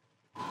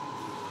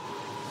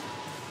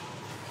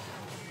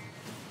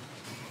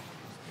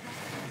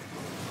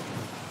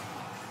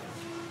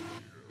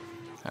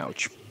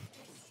 Ouch.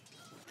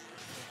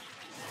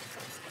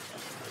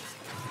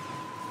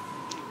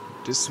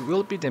 This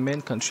will be the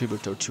main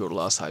contributor to your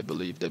loss, I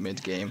believe, the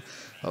mid game.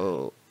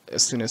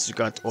 As soon as you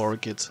got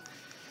Orchid,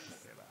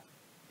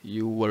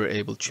 you were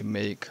able to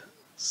make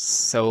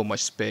so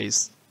much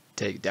space,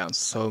 take down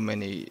so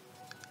many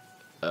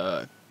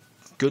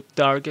good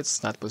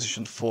targets, not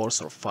position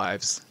 4s or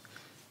 5s,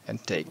 and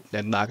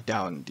then knock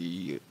down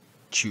the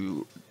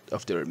 2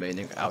 of the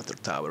remaining outer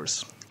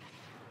towers.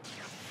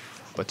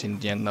 But in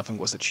the end, nothing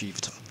was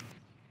achieved.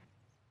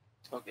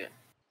 Okay.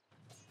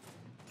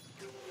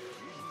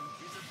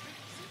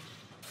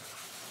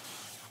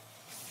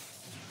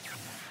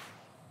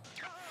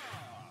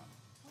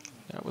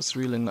 That was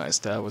really nice.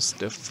 That was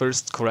the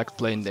first correct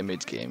play in the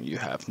mid game you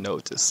have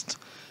noticed.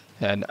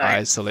 An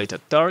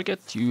isolated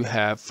target, you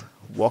have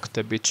walked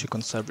a bit to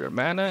conserve your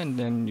mana, and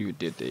then you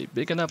did a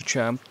big enough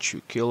jump to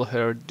kill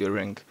her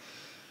during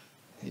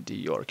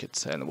the Orchid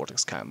and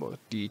Vortex combo.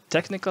 The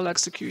technical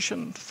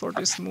execution for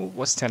this move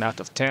was 10 out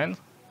of 10.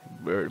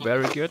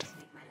 Very good.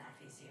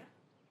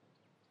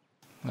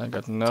 I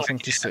got nothing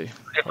to say.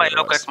 If I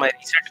look at my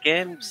recent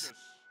games,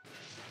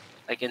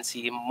 I can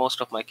see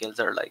most of my kills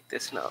are like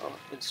this now.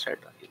 Instead,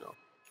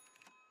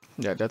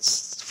 Yeah,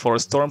 that's for a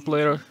Storm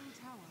player.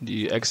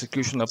 The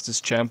execution of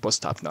this champ was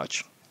top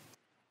notch.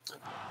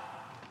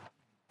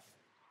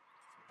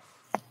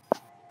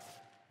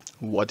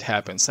 What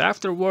happens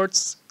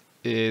afterwards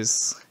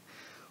is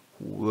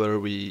where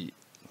we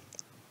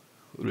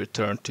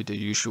return to the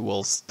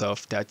usual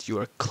stuff that you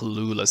are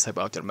clueless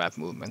about your map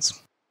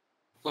movements.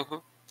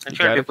 And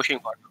should be pushing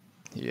hard.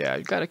 Yeah,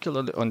 you gotta kill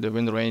on the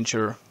Wind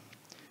Ranger.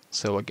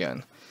 So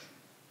again,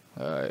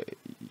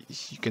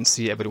 you can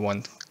see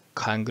everyone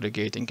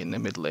congregating in the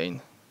mid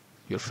lane.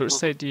 Your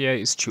first idea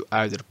is to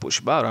either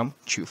push bottom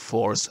to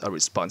force a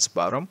response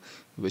bottom,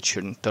 which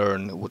in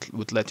turn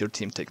would let your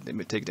team take the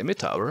mid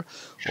tower,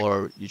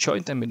 or you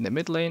join them in the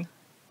mid lane,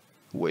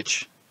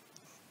 which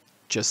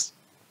just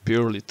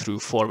purely through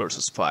 4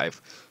 versus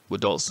 5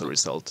 would also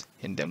result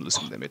in them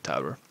losing the mid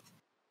tower.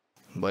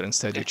 But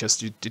instead you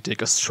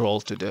take a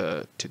stroll to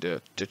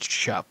the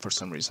shop for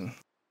some reason.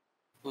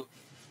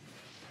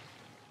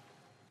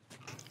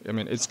 I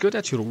mean, it's good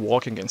that you're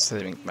walking and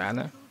saving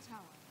mana.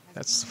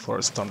 That's for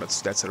a Storm,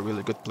 that's a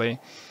really good play.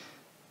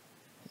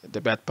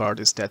 The bad part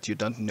is that you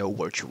don't know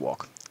where to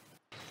walk.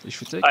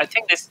 I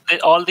think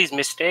all these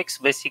mistakes,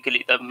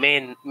 basically the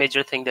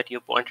major thing that you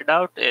pointed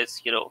out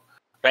is,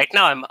 right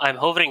now I'm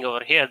hovering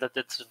over here that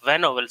it's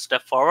Veno will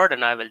step forward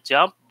and I will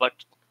jump, but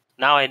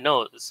now I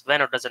know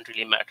Veno doesn't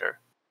really matter.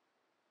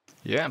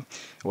 Yeah,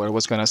 what I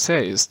was gonna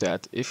say is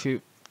that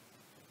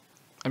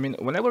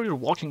whenever you're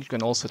walking, you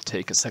can also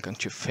take a second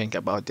to think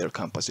about their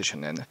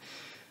composition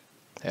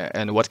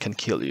and what can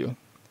kill you,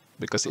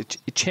 because it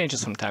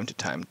changes from time to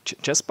time.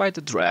 Just by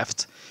the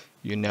draft,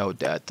 you know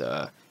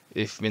that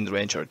if Wind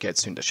Ranger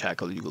gets you in the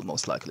shackle, you will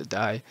most likely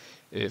die.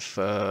 If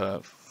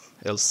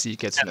LC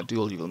gets in a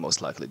duel, you will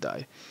most likely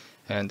die.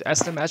 And as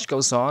the match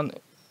goes on,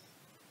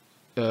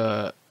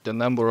 the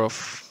number of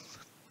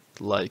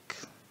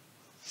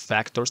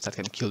factors that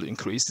can kill you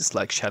increases.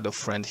 Like Shadow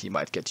Friend, he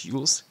might get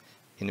Yules,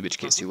 in which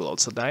case you will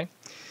also die.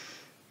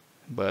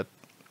 But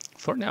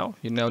for now,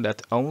 you know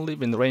that only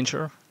Wind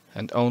Ranger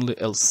and only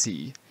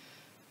LC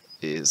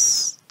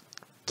is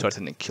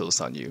threatening kills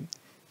on you.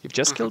 You've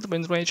just killed the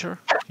Wind Ranger,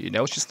 you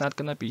know she's not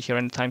gonna be here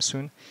anytime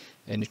soon,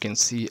 and you can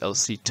see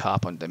LC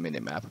top on the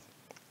minimap.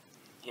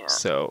 Yeah.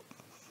 So,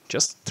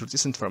 just through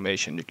this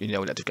information, you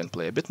know that you can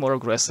play a bit more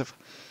aggressive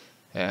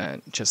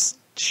and just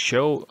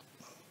show,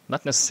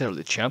 not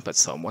necessarily jump at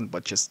someone,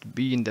 but just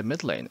be in the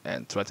mid lane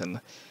and threaten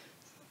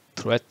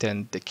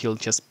the kill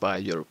just by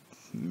your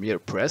mere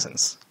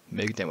presence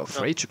make them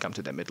afraid to come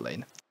to the mid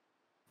lane.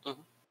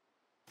 Mhm.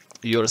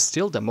 You're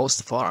still the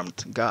most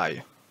farmed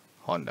guy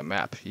on the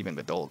map, even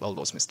with all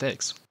those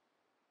mistakes.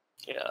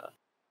 Yeah.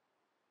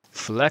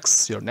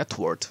 Flex your net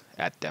worth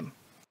at them.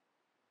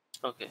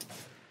 Okay.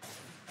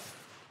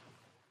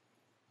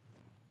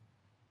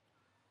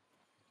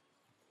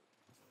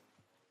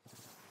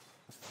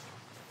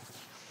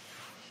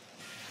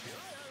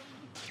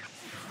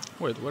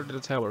 Wait, where did the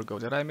tower go?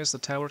 Did I miss the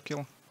tower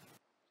kill?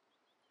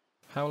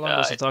 How long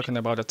was he talking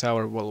about the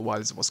tower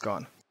while it was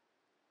gone?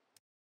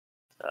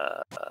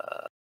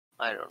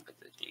 I don't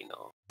exactly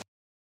know.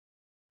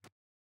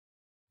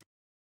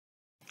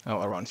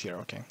 Oh, around here,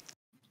 okay.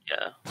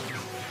 Yeah.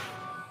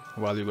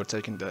 While you were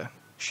taking the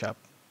shop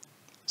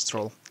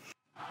stroll.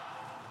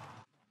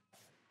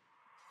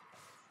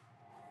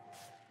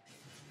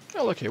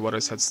 Well, okay, what I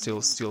said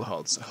still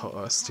holds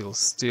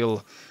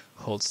still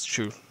holds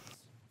true.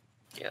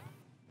 Yeah.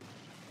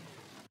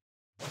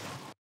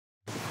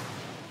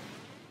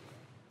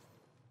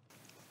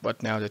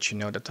 But now that you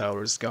know the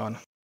tower is gone,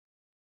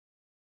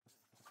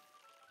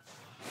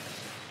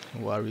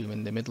 why are you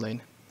in the mid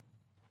lane?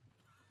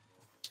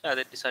 Yeah,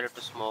 they decided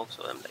to smoke,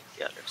 so I'm like,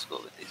 yeah, let's go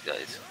with these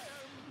guys.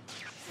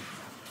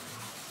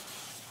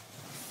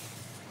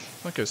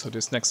 Okay, so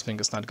this next thing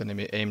is not going to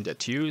be aimed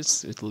at you.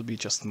 It will be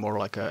just more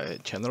like a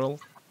general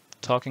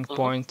talking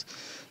point.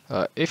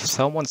 If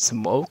someone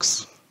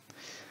smokes,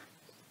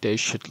 they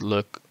should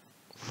look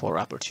for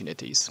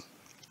opportunities.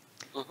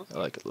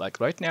 Like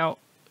right now,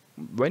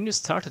 when you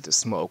started to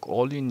smoke,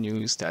 all you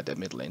knew is that the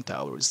mid lane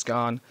tower is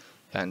gone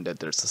and that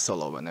there's a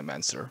solo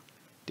Venomancer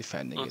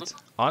defending it.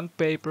 On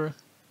paper,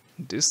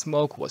 this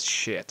smoke was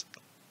shit.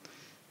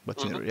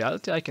 But in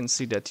reality, I can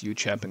see that you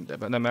championing the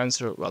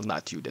Venomancer, well,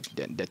 not you,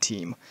 the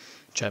team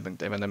championing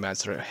the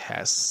Venomancer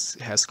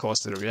has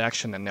caused a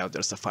reaction, and now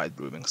there's a fight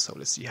brewing. So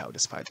let's see how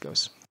this fight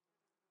goes.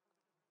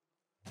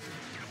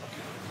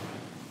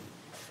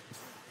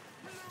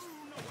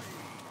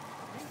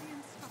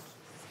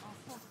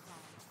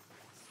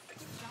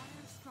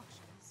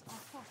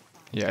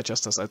 Yeah,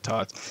 just as I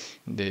thought,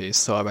 they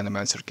saw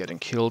Venomancer getting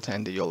killed,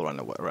 and they all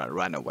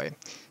ran away.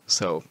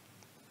 So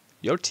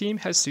your team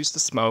has used the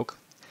smoke,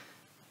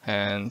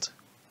 and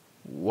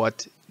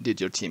what did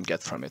your team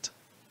get from it?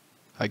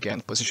 Again,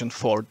 position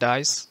 4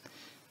 dies.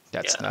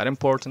 That's not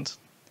important.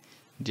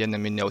 The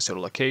enemy knows your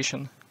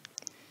location,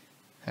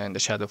 and the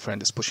Shadow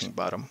Friend is pushing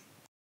bottom.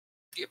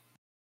 Yep.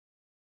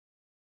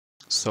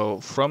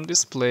 So from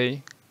this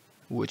play,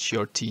 which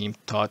your team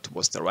thought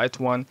was the right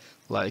one,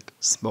 like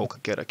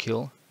smoke get a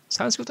kill,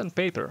 sounds good on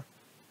paper.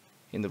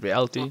 In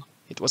reality,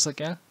 it was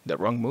again the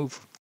wrong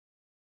move.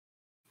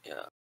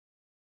 Yeah.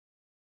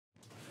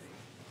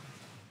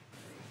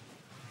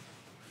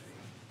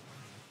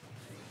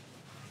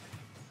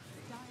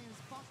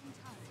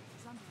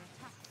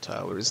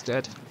 Tower is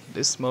dead.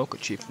 This smoke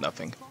achieved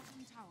nothing.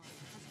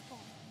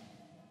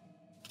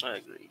 I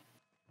agree.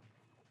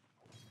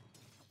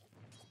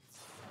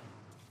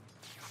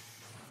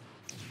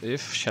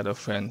 If Shadow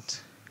Friend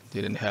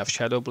didn't have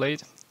Shadow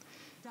Blade,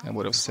 I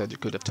would have said you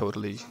could have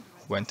totally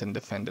went and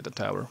defended the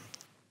tower.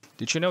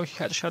 Did you know he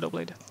had a Shadow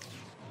Blade?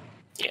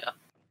 Yeah.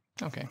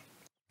 Okay.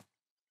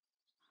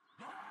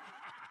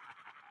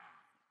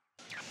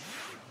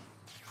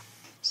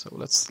 So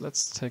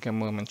let's take a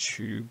moment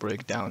to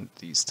break down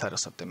the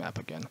status of the map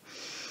again.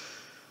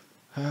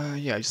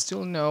 Yeah, you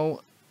still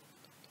know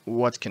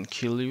what can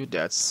kill you.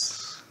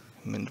 That's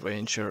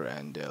Mindranger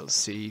and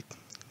LC.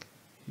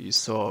 You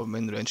saw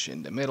Mindranger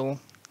in the middle.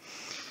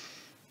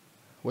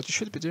 What you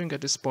should be doing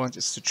at this point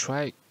is to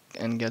try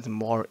and get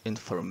more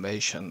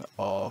information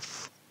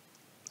of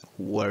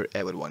where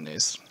everyone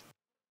is.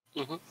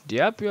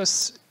 The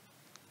obvious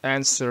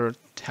answer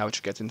how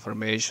to get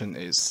information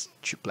is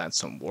to plant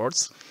some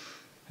wards.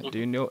 Do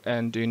you know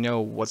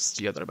what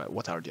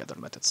are the other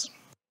methods?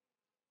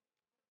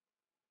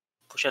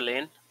 Push a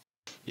lane.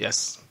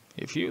 Yes.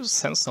 If you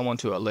send someone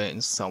to a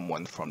lane,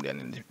 someone from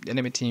the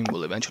enemy team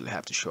will eventually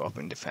have to show up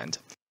and defend.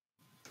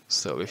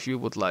 So if you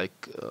would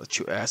like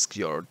to ask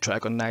your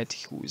Dragon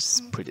Knight, who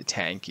is pretty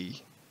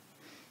tanky,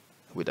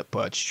 with a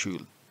pudge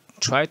to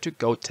try to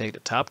go take the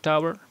top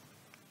tower,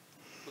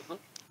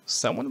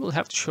 someone will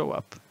have to show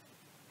up.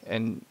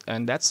 And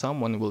that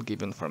someone will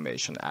give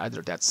information.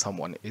 Either that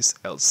someone is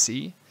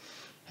LC,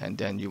 and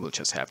then you will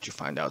just have to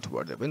find out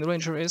where the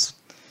Windranger is.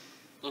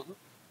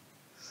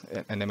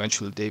 And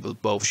eventually they will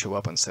both show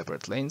up on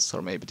separate lanes,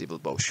 or maybe they will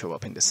both show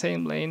up in the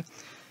same lane.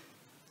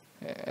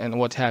 And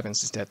what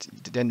happens is that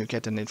then you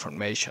get an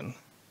information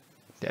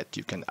that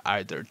you can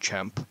either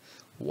jump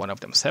one of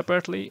them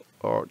separately,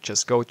 or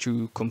just go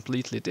to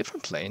completely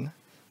different lane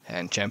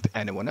and jump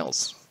anyone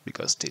else,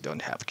 because they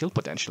don't have kill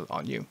potential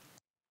on you.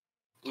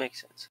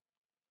 Makes sense.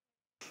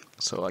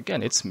 So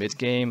again, it's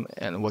mid-game,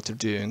 and what you're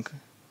doing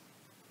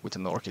with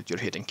an Orchid, you're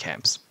hitting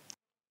camps.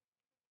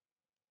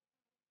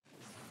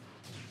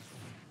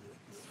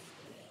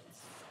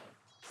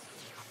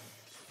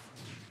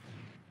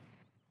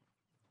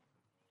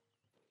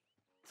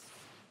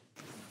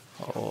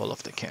 All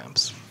of the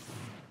camps.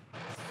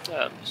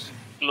 Yeah, I'm just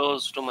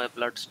close to my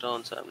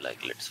bloodstone, so I'm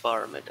like, let's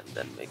farm it and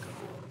then make a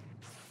move.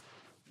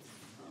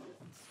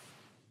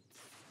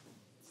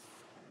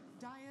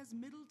 Dire's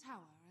middle tower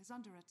is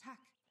under attack.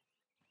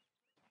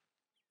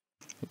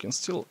 You can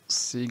still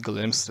see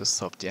glimpses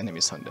of the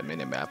enemies on the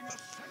minimap,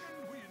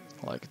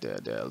 like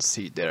the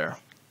LC there.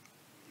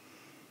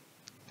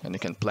 And you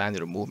can plan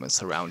your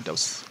movements around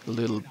those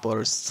little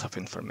bursts of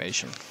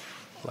information.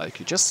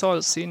 Like you just saw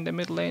LC in the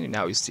mid lane,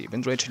 now you see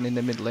Windranger in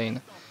the mid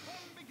lane.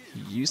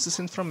 Use this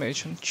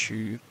information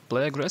to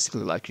play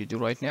aggressively like you do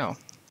right now.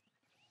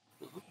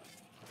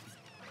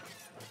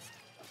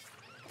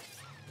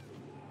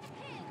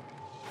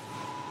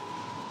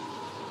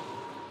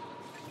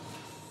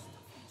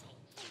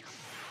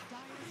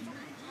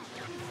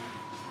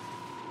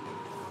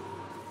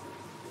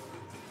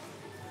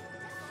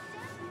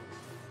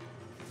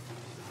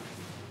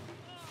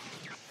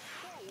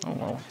 Oh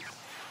well.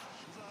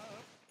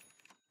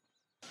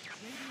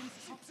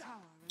 Radiant's top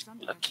tower is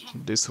under Lucky.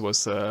 attack. This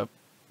was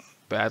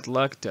bad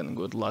luck, then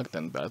good luck,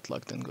 then bad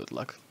luck, then good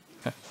luck.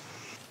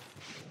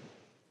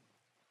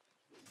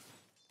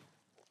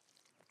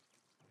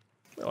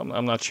 Well,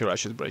 I'm not sure I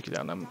should break it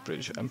down. I'm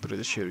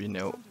pretty sure you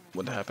know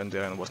what happened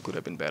there and what could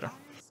have been better.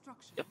 Dire's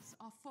structures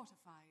are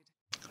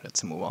fortified.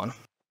 Let's move on.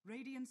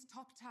 Radiant's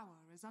top tower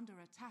is under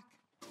attack.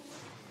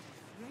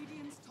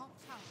 Radiant's top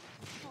tower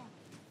has fallen.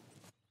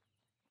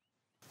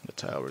 The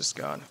tower is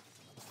gone.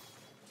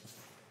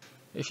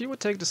 If you would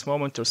take this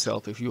moment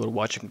yourself, if you were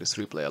watching this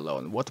replay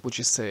alone, what would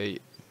you say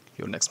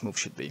your next move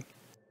should be?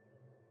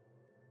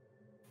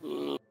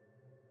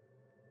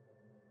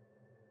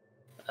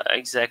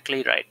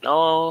 Exactly right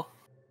now,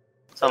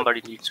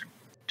 somebody needs to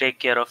take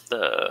care of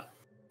the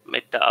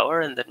mid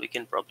tower, and then we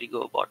can probably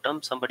go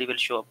bottom. Somebody will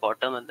show up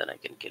bottom, and then I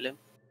can kill him.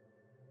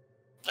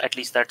 At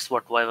least that's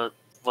what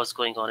was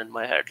going on in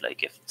my head.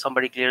 Like, if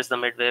somebody clears the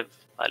mid wave,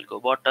 I'll go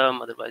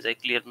bottom. Otherwise, I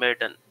clear mid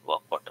and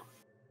walk bottom.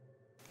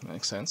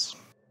 Makes sense.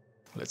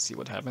 Let's see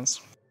what happens.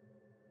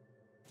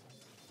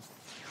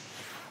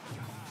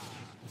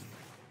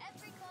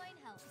 Every coin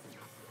helps.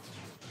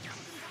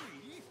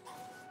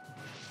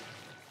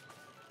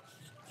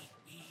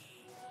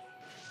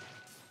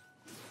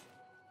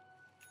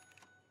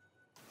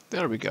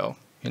 There we go.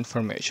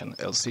 Information.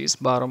 LC is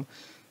bottom,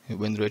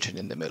 Windranger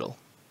in the middle.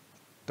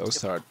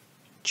 Those are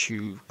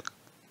two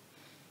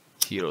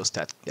heroes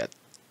that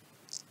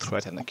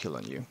threaten a kill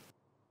on you.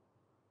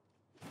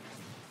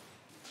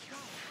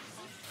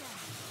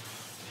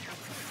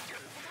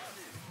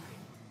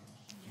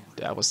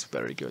 That was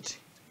very good.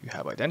 You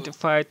have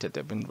identified that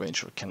the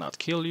Windranger cannot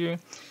kill you.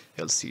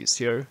 LC is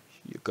here.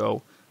 You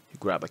go, you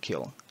grab a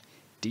kill.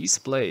 These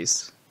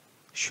plays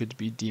should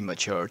be the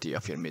majority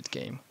of your mid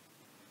game.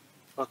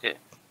 Okay.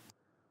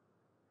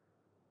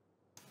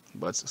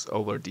 But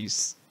over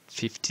these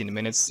 15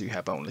 minutes you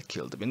have only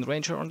killed the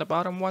Windranger on the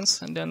bottom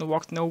once and then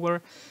walked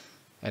nowhere.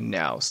 And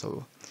now,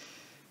 so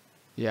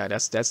yeah,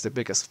 that's the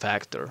biggest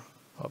factor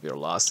of your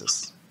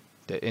losses,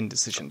 the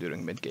indecision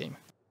during mid game.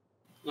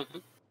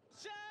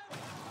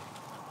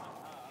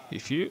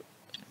 If you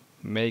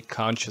make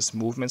conscious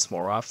movements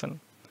more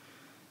often,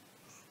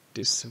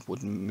 this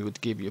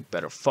would give you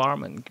better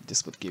farm, and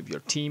this would give your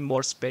team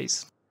more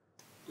space.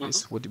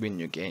 This would win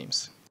you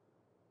games.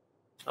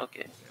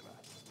 Okay.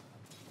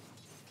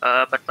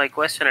 But my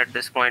question at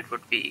this point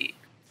would be,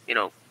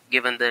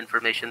 given the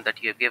information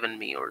that you have given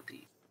me or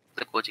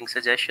the coaching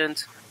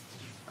suggestions,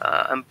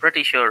 I'm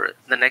pretty sure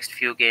the next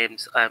few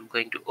games I'm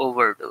going to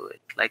overdo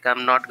it. Like,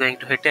 I'm not going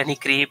to hit any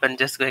creep and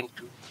just going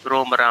to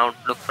roam around,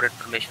 look for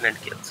information and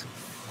kills.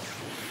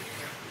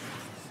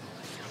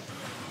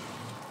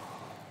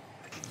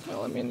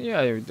 Well, I mean,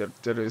 yeah,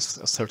 there is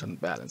a certain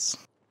balance.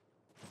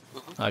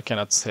 I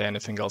cannot say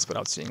anything else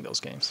without seeing those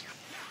games.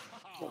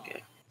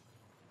 Okay.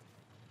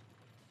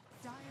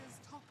 Dire's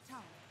top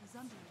tower is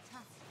under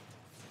attack.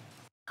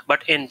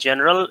 But in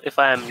general, if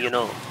I'm,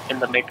 in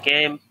the mid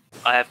game,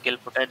 I have kill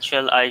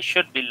potential, I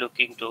should be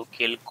looking to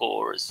kill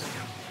cores.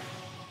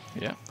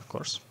 Yeah, of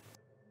course.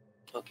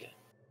 Okay.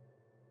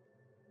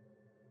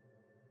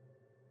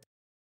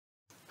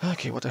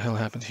 Okay, what the hell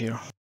happened here?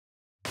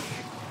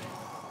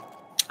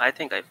 I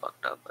think I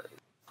fucked up. I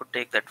could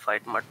take that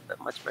fight much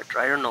better.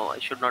 I don't know. I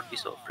should not be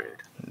so afraid.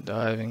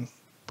 Diving,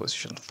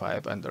 position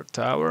 5 under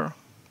tower.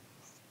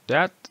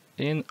 That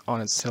in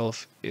on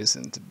itself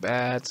isn't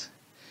bad.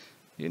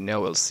 You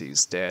know LC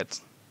is dead,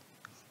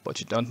 but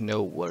you don't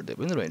know where the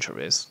Windranger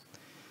is.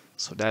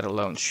 So that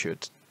alone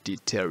should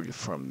deter you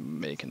from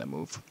making a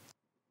move.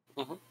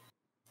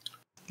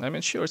 I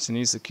mean, sure, it's an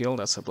easy kill.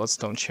 That's a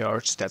Bloodstone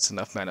charge. That's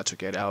enough mana to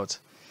get out.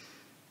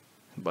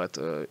 But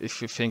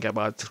if you think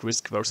about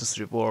risk versus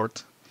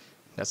reward,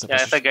 that's a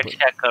Yeah, if I get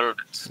shackled,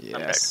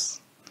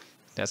 yes,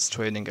 that's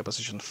trading a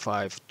position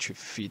 5 to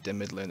feed the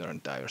mid laner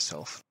and die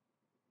yourself.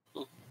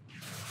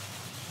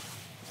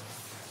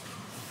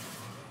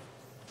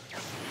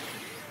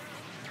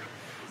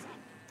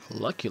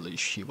 Luckily,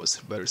 she was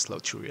very slow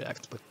to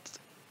react, but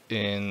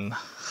in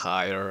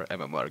higher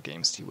MMR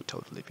games, she would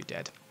totally be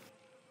dead.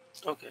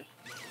 Okay.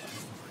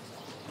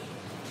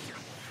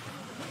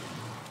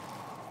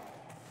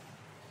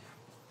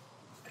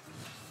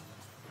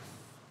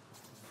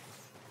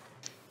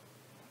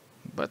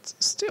 But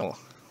still,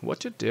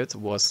 what you did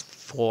was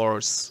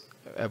force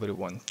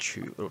everyone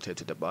to rotate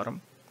to the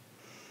bottom,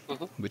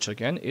 which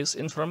again is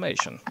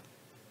information.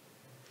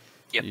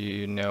 Yep.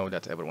 You know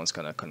that everyone's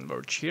gonna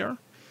converge here.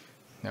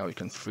 Now you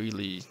can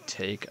freely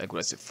take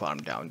aggressive farm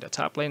down the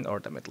top lane or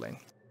the mid lane.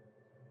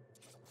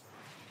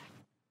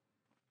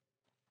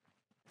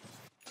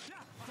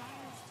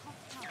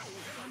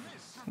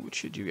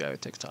 Which you do, yeah,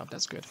 take top,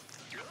 that's good.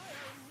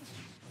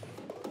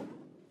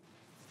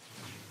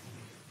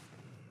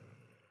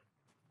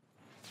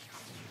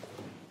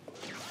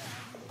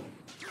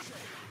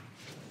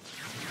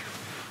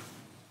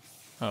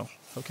 Oh,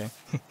 okay.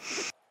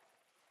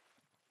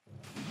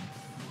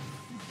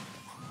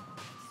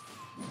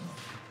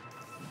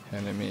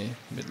 Enemy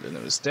mid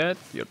laner is dead.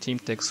 Your team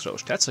takes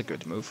Roche. That's a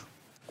good move.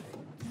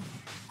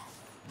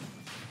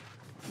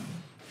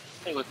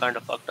 I think we kind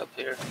of fucked up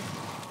here.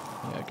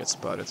 Yeah, get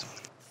spotted.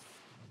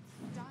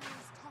 Dire's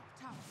top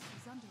tower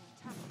is under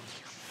attack.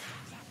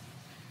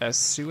 As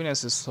soon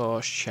as you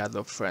saw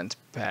Shadow Friend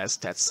pass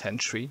that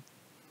sentry,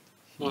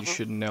 you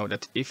should know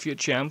that if you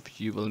jump,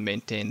 you will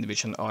maintain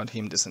vision on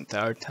him this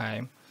entire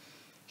time.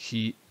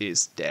 He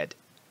is dead.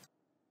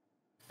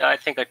 Yeah, I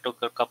think I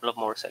took a couple of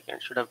more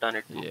seconds. Should have done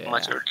it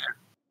much Yeah. earlier.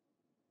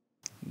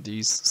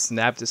 These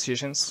snap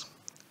decisions,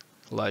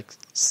 like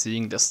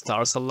seeing the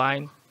stars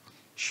align,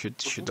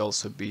 should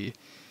also be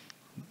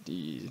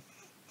the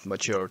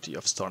majority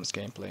of Storm's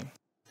gameplay.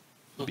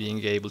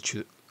 Being able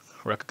to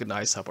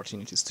recognize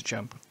opportunities to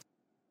jump.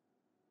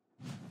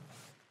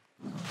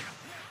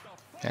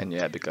 And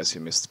yeah, because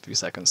you missed a few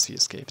seconds, he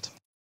escaped.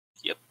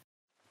 Yep.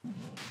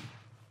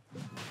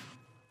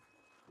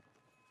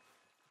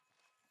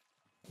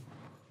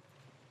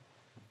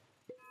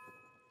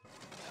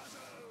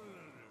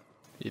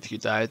 If you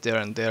died there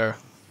and there,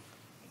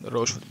 the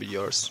Roche would be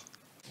yours.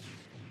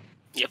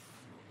 Yep.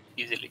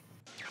 Easily.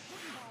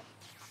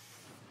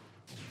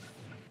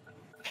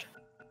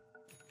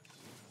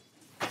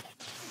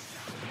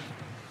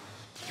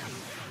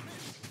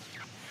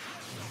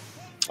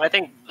 I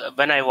think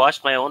when I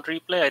watched my own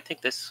replay, I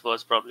think this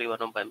was probably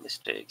one of my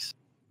mistakes.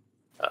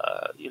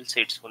 You'll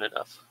see it soon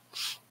enough.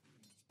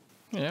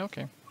 Yeah,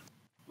 okay.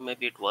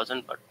 Maybe it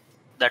wasn't, but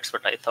that's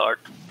what I thought.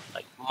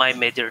 Like my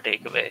major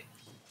takeaway.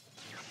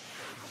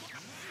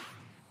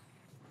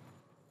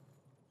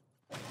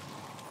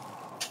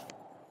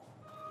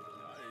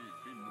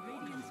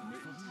 Radiant's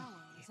middle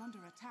tower is under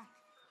attack.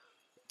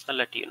 I'll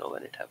let you know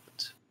when it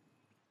happens.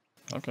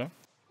 Okay.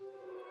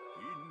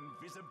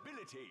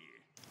 Invisibility.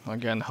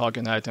 Again,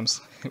 hogging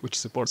items, which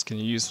supports can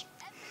you use?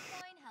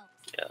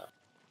 Yeah.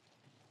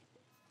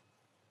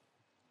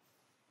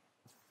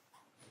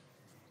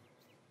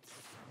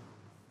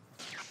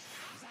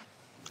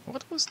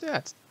 What was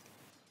that?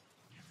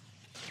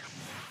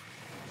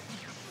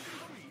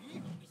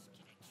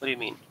 What do you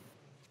mean?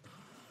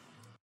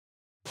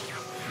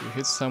 You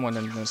hit someone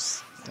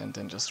and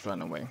then just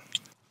run away.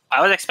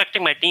 I was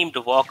expecting my team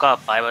to walk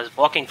up. I was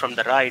walking from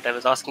the right. I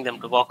was asking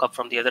them to walk up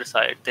from the other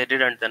side. They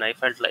didn't. Then I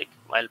felt like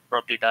I'll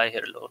probably die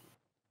here alone.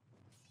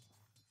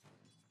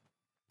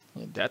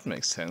 Yeah, that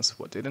makes sense.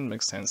 What didn't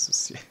make sense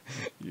is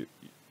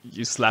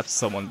you slapped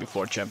someone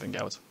before jumping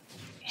out.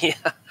 Yeah.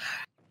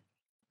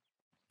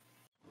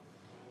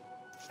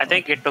 I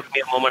think it took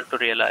me a moment to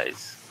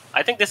realize.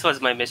 I think this was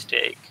my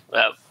mistake.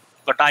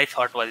 What I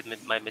thought was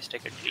my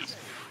mistake at least.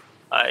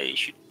 I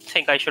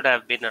should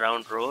have been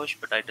around Roche,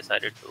 but I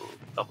decided to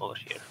come over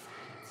here.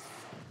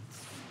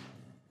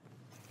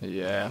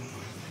 Yeah,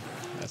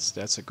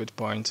 that's a good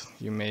point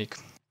you make.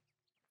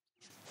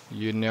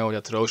 You know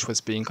that Roche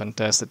was being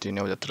contested. You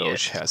know that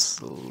Roche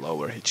has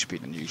lower HP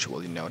than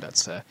usual. You know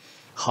that's a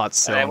hot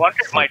zone. And I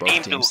wanted for my both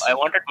team teams. to. I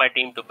wanted my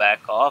team to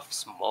back off,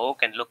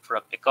 smoke, and look for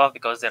a pickoff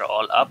because they're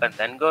all up, and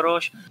then go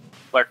Roche.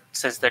 But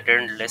since they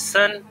didn't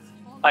listen,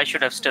 I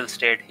should have still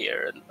stayed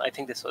here. And I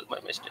think this was my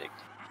mistake.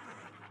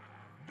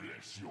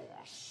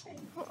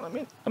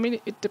 Well, I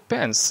mean, it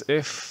depends.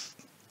 If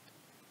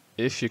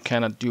you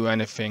cannot do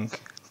anything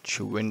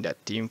to win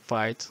that team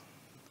fight,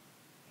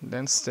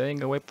 then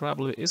staying away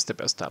probably is the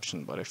best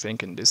option. But I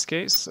think in this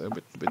case,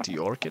 with the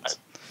Orchid,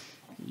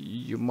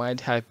 you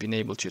might have been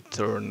able to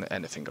turn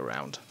anything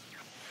around.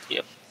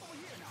 Yep.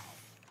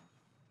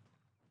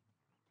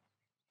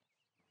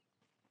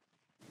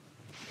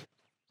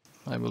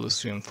 I will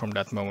assume from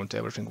that moment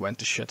everything went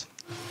to shit.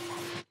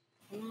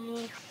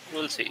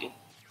 We'll see.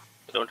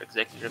 I don't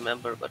exactly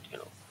remember, but you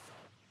know.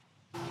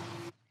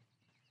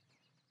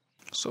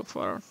 So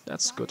far,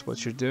 that's good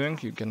what you're doing.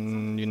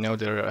 You know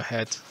they're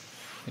ahead.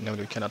 You know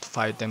you cannot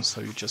fight them,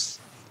 so you just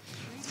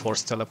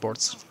force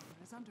teleports.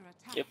 Is under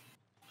attack. Yep.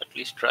 At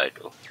least try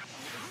to.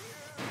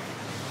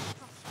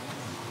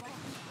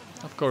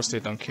 Of course they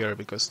don't care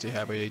because they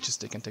have AHs,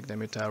 they can take the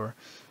mid tower.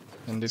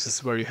 And this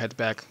is where you head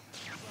back.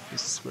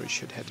 This is where you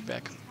should head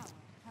back.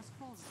 Has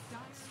fallen.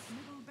 Dire's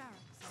middle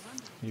barracks are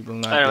under attack. You will I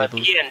not don't know. be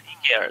able. He and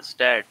DK are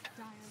dead.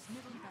 Dire's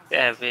middle barracks. They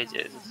have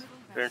wages.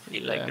 Don't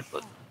feel like Yeah. it,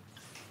 but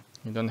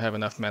You don't have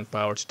enough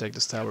manpower to take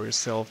this tower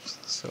yourself.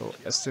 So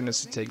as soon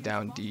as you take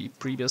down the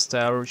previous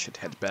tower, you should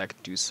head back,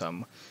 do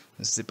some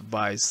zip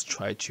buys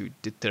try to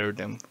deter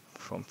them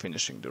from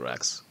finishing the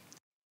racks.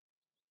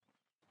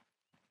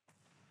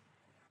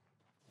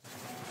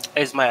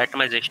 Is my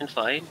atomization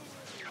fine?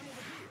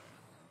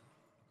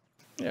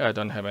 Yeah, I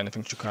don't have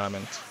anything to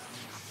comment.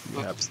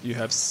 You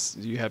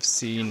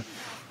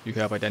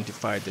have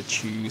identified the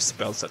two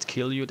spells that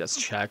kill you. That's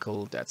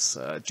Shackle, that's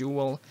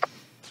Jewel,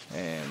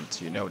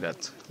 and you know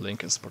that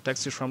Lincoln's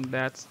protects you from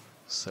that.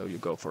 So you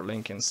go for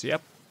Lincoln's.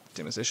 Yep,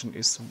 optimization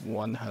is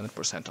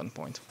 100% on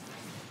point.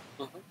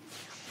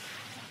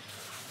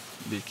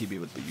 BKB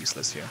would be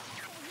useless here.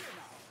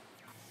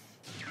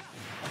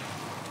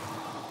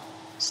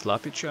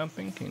 Sloppy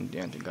jumping, in the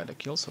end you got a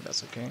kill, so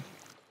that's okay.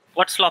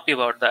 What's sloppy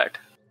about that?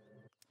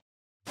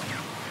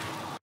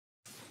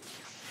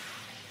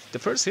 The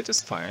first hit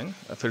is fine,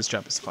 first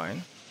jump is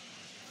fine.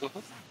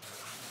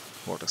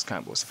 Vortex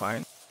combo is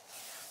fine.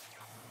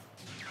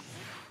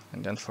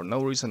 And then for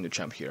no reason you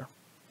jump here.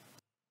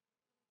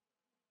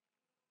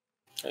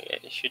 Okay,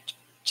 I should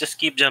just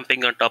keep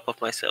jumping on top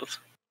of myself.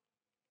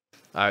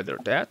 Either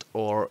that,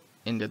 or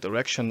in the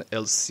direction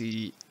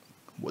LC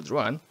would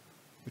run,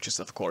 which is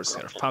of course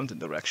her fountain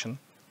direction,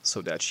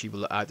 so that she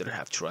will either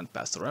have to run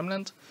past the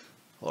remnant,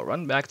 or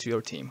run back to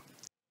your team.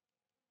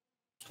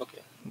 Okay.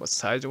 But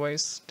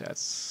sideways,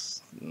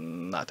 that's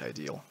not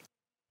ideal.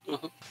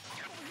 Would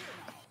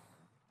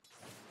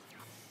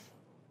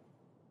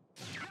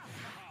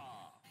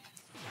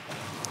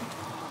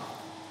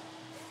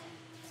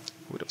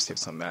have saved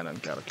some mana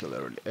and got a kill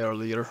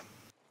earlier.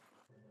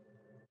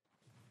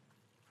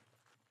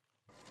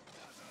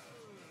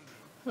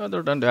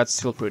 Other than that,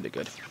 still pretty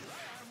good.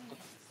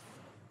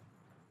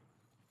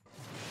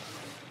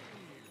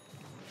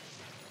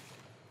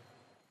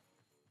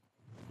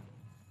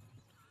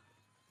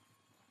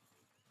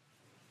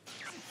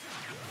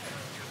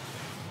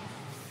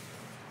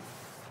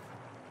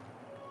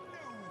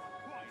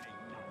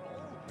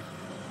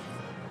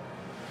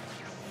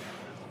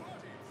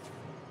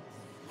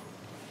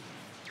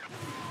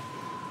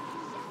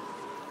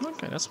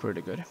 Okay, that's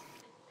pretty good.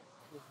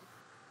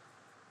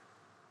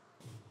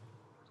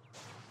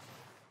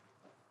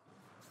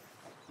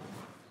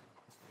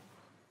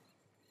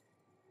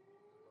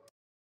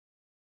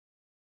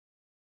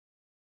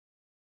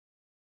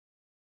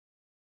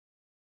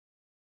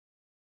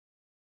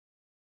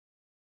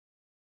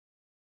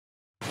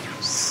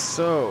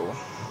 So,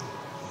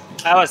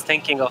 I was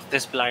thinking of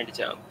this blind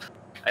jump.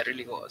 I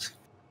really was.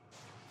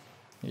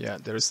 yeah,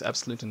 there is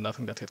absolutely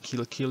nothing that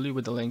can kill you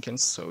with the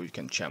Lincolns, so you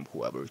can jump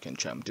whoever. You can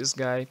jump this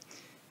guy,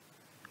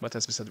 but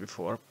as we said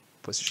before,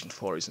 position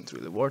 4 isn't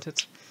really worth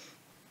it.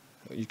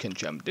 You can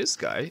jump this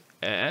guy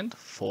and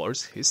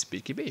force his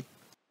BKB.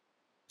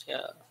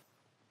 Yeah.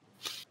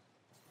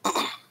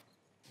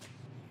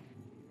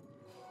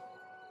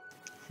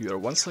 You are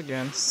once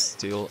again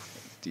still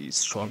the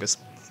strongest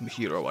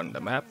hero on the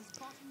map,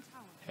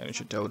 and you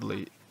should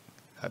totally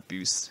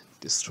abuse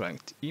this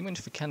strength, even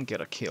if you can't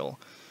get a kill.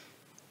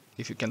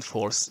 If you can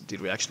force the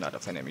reaction out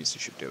of enemies, you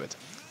should do it.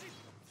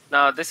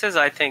 Now this is,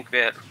 I think,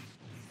 where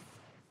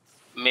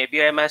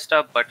maybe I messed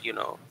up, but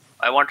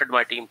I wanted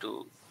my team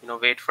to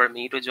wait for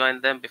me to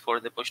join them before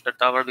they pushed the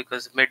tower,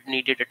 because mid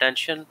needed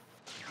attention,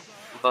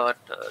 but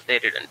they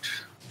didn't,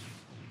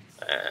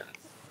 and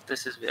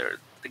this is where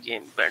the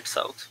game went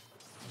south.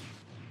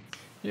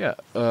 Yeah,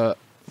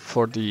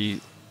 for the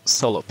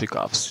solo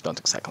pickoffs, you don't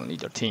exactly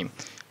need your team.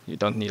 You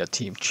don't need a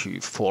team to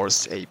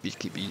force a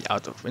BKB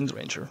out of Wind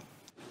Ranger.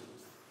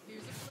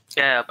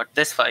 Yeah, but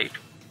this fight.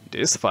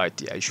 This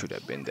fight, yeah, I should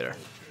have been there.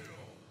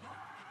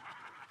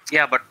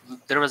 Yeah, but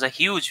there was a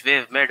huge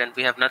wave mid and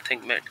we have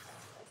nothing mid.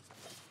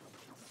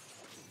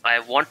 I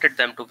wanted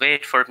them to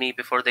wait for me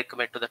before they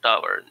commit to the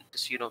tower. And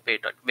just,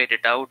 wait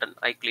it out, and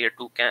I cleared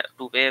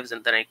two waves,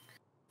 and then I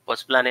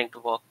was planning to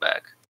walk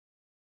back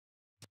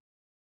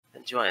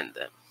and join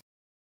them.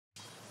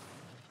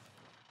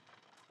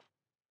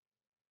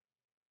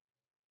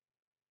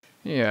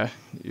 Yeah,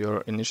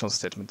 your initial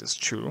statement is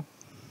true.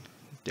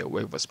 The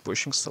wave was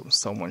pushing, so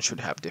someone should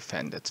have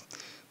defended.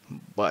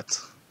 But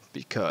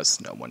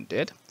because no one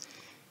did,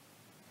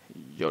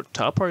 your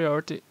top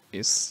priority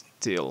is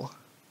still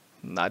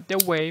not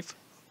the wave.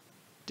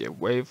 The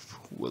wave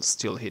will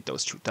still hit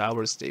those two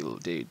towers.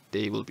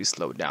 They will be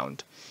slowed down.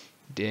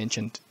 The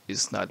ancient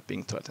is not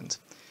being threatened.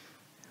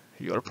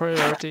 Your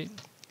priority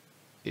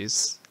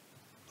is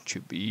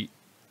to be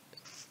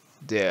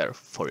there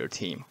for your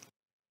team.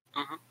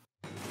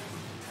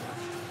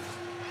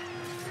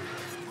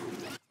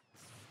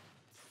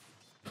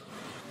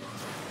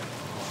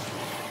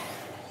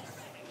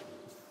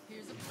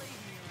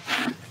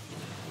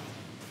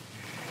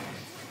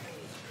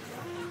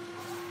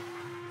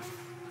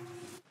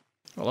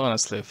 Well,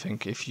 honestly, I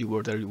think if you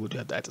were there, you would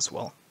have that as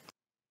well.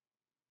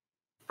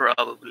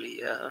 Probably,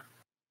 yeah.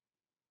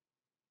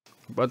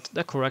 But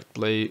the correct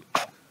play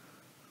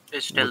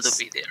It's still would to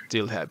be there.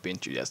 still have been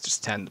to just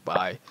stand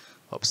by,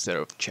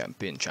 observe,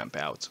 jump in, jump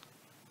out.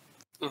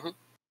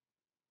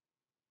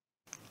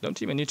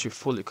 Don't even need to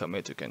fully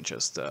commit. You can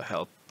just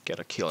help get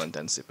a kill and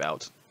then zip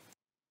out.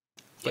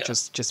 But Yeah.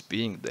 just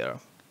being there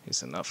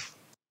is enough.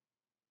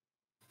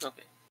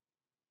 Okay.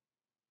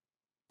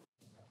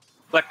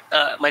 But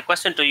my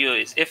question to you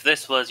is, if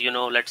this was,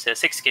 let's say a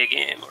 6K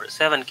game or a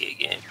 7K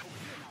game,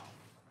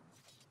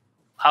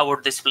 how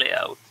would this play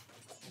out?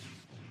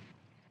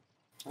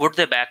 Would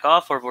they back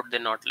off or would they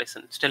not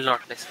listen? Still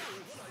not listen?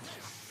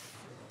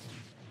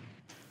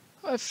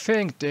 I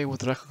think they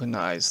would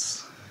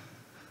recognize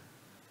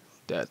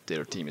that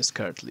their team is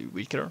currently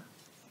weaker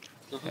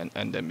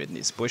and the mid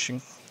needs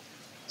pushing,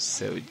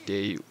 so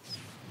they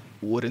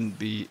wouldn't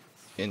be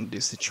in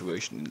this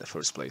situation in the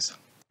first place.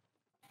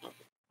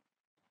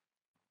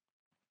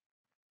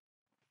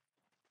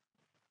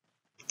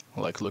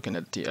 Like looking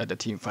at the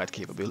team fight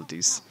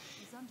capabilities,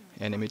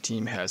 enemy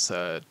team has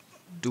a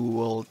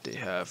duel, they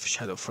have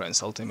Shadow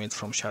Friend's ultimate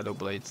from Shadow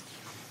Blade.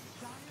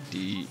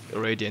 The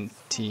Radiant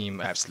team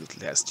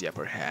absolutely has the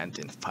upper hand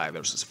in 5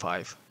 versus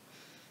 5,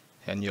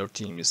 and your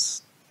team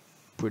is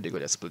pretty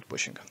good at split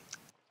pushing.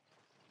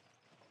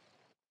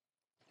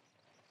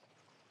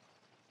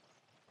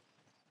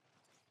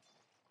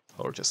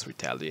 Or just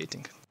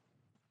retaliating.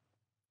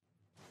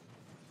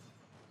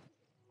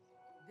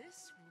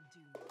 This will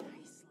do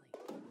nicely.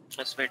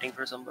 Just waiting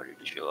for somebody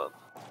to show up.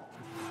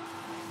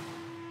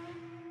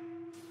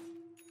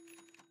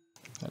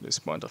 At this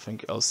point, I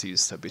think LC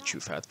is a bit too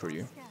fat for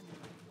you.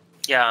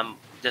 Yeah, I'm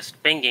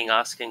just pinging,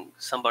 asking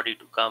somebody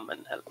to come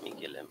and help me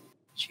kill him.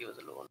 She was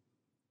alone.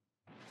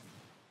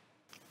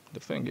 The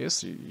thing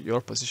is,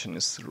 your position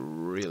is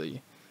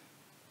really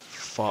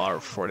far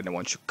for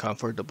anyone to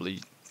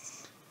comfortably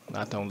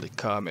not only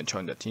come and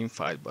join the team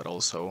fight, but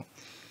also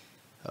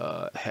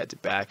head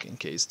back in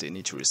case they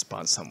need to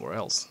respawn somewhere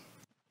else.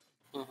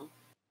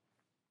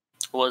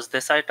 Was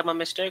this item a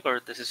mistake or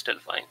this is still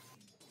fine?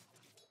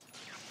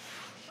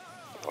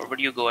 Or would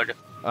you go at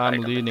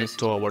I'm leaning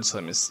towards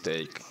a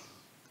mistake.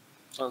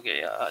 Okay,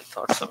 yeah, I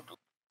thought so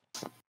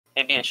too.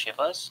 Maybe a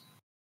Shivas?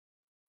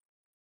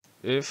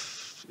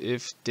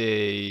 If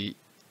they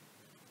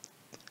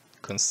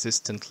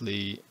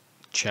consistently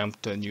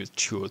champion you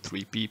 2 or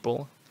 3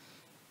 people,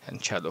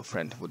 and Shadow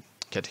Friend would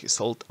get his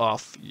ult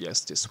off,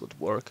 yes, this would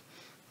work.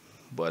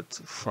 But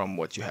from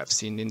what you have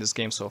seen in this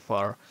game so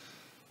far,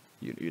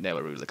 you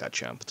never really got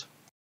champed.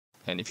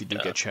 And if you do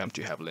get champed,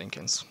 you have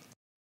Lincolns.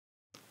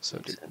 So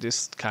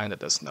this kinda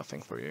does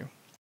nothing for you.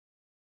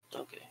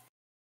 Okay.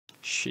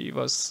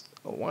 Shivas,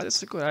 while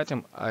it's a good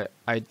item,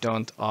 I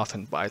don't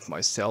often buy it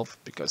myself,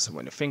 because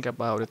when you think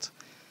about it,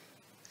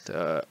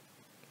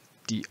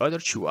 the other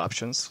 2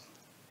 options,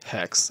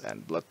 Hex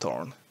and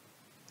Bloodthorn,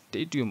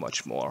 they do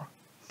much more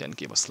than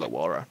give a slow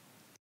aura.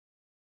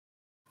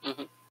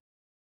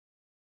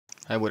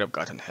 I would have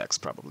gotten Hex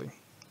probably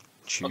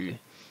to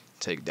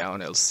take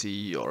down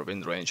LC or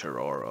Wind Ranger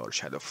or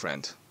Shadow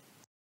Friend.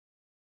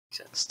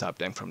 Stop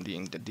them from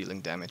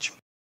dealing damage.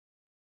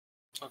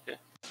 Okay.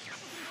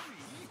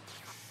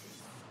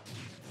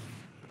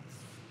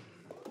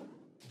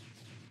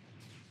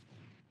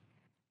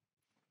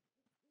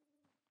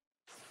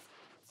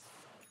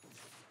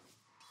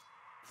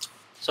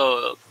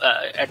 So,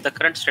 at the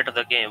current state of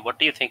the game, what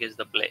do you think is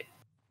the play?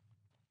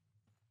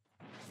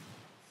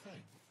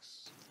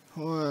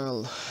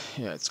 Well,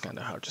 yeah, it's kind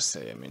of hard to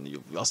say. I mean,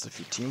 you've lost a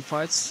few team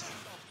fights.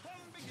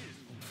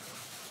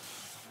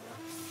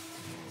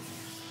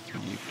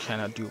 You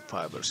cannot do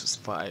 5 versus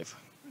 5.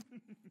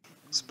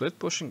 Split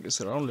pushing is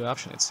your only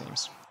option, it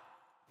seems.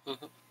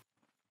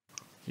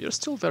 You're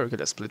still very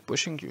good at split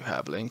pushing. You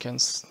have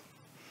Lincolns.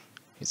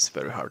 It's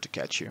very hard to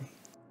catch you.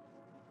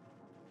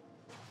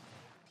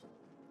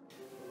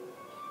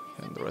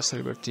 And the rest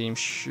of your team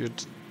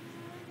should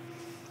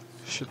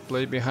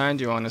play behind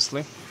you,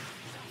 honestly.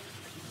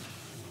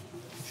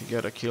 If you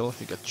get a kill,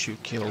 if you get 2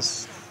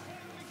 kills,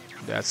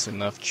 that's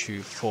enough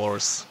to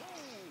force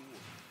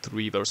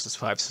 3 versus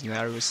 5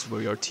 scenarios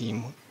where your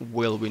team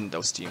will win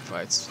those team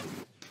fights.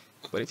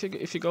 But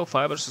if you go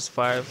 5 versus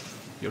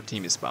 5, your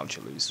team is bound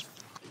to lose.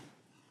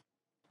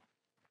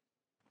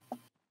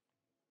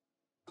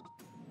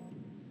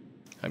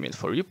 I mean,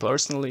 for you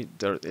personally,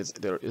 there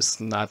is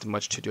not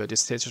much to do at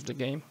this stage of the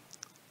game.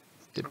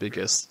 The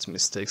biggest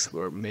mistakes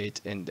were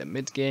made in the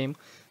mid game,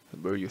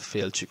 where you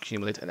failed to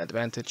accumulate an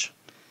advantage.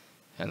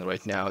 And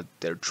right now,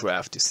 their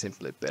draft is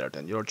simply better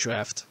than your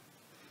draft.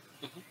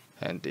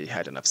 And they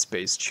had enough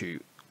space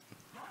to,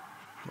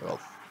 well,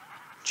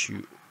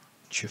 to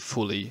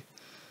fully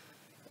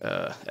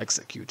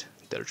execute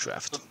their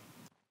draft.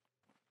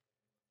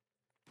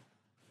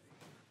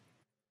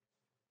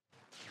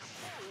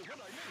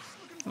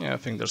 Yeah, I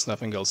think there's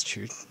nothing else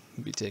to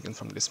be taken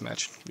from this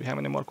match. Do you have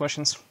any more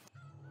questions?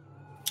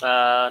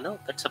 No,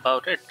 that's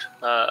about it.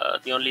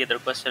 The only other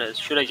question is,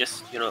 should I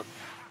just,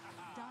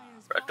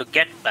 to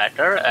get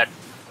better at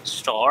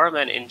Storm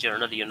and in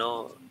general,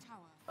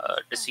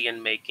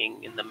 decision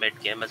making in the mid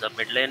game as a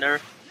mid laner,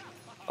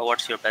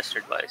 what's your best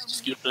advice?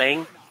 Just keep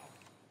playing?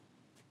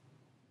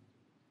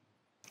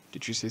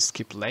 Did you say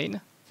skip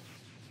lane?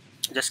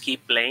 Just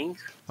keep playing?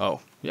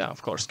 Oh, yeah,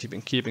 of course.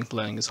 Keeping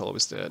playing is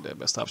always the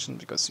best option,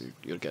 because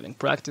you're getting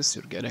practice,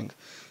 you're getting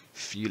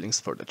feelings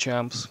for the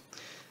champs.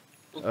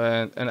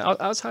 And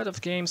outside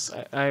of games,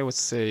 I would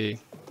say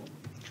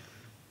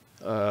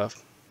uh,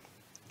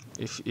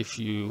 if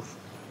you're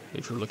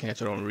looking at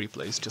your own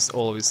replays, just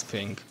always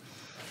think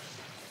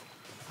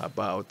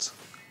about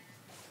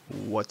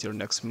what your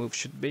next move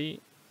should be,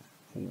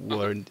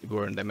 where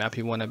in the map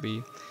you wanna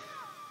be,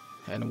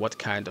 and what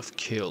kind of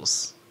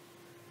kills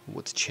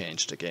would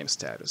change the game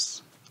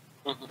status.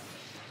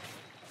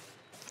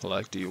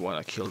 Like, do you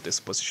wanna kill this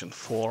position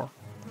 4, or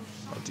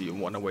do you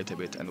wanna wait a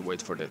bit and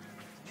wait for the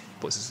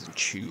position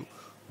 2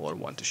 or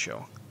 1 to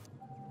show?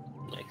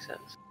 Makes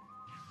sense.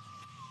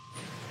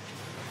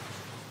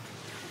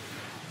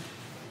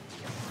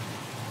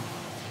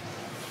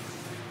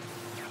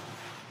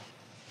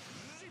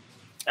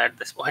 At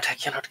this point, I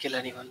cannot kill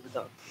anyone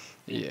without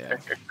being Yeah.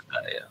 threatened.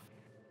 Yeah.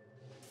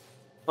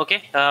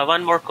 Okay,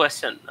 one more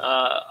question.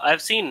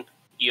 I've seen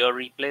your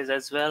replays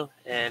as well,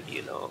 and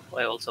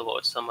I also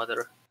watch some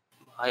other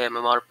high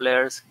MMR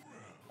players.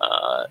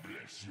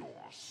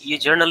 You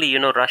generally,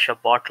 rush a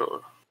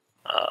bottle.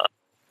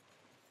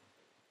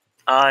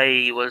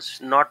 I was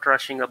not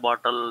rushing a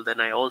bottle. Then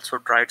I also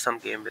tried some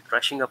game with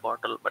rushing a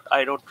bottle, but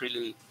I don't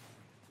really.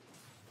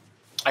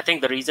 I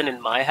think the reason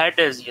in my head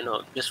is,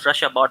 just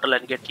rush a bottle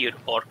and get your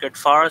orchid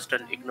fast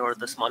and ignore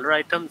the smaller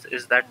items.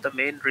 Is that the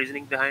main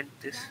reasoning behind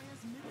this?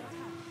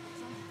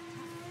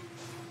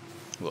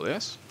 Well,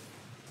 yes.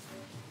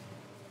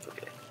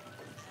 Okay.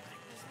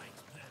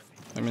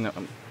 I mean,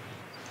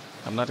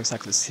 I'm not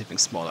exactly skipping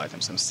small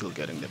items. I'm still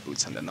getting the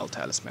boots and the null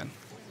talisman.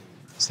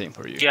 Same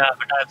for you. Yeah,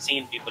 but I've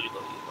seen people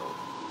go,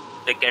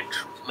 they get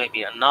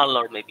maybe a null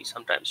or maybe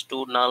sometimes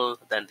 2 null,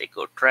 then they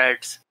go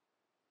treads,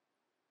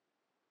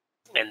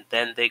 and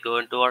then they go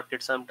into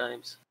orchid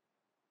sometimes.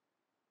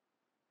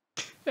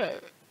 Yeah,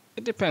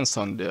 it depends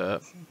on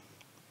the.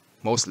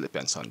 Mostly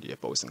depends on the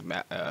opposing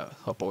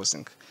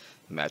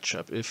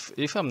matchup.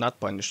 If I'm not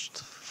punished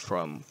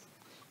from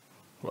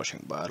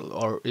rushing battle,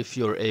 or if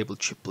you're able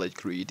to play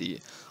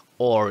greedy,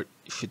 or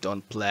if you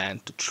don't plan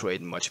to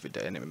trade much with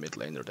the enemy mid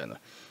laner, then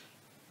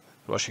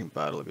rushing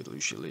battle will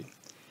usually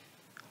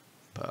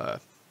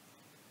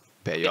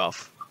pay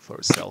off for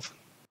itself.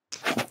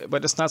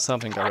 But it's not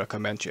something I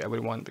recommend to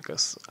everyone,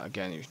 because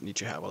again, you need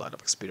to have a lot of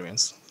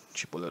experience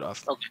to pull it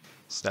off. Okay.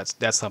 So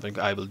that's something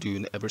I will do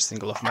in every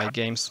single of my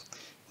games,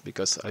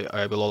 because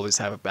I will always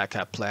have a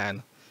backup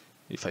plan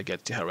if I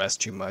get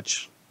harassed too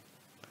much,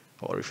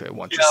 or if I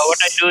want to. Yeah, what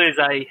I do is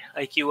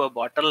I queue a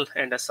bottle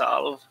and a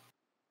salve.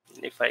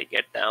 If I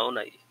get down,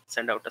 I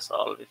send out a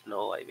salve. If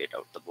no, I wait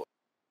out the board.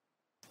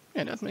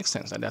 Yeah, that makes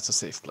sense, and that's a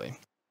safe play.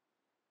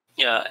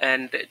 Yeah,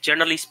 and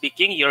generally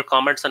speaking, your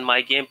comments on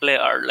my gameplay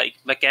are like,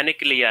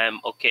 mechanically I am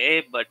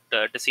okay, but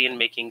decision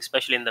making,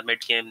 especially in the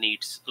mid game,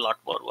 needs a lot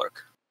more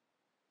work.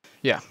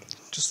 Yeah,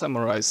 to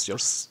summarize,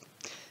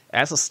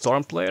 as a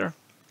Storm player,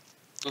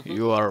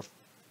 you are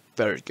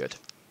very good.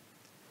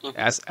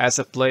 As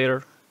a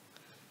player,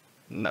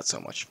 not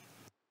so much.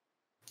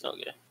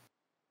 Okay.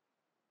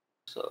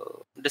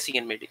 So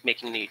decision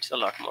making needs a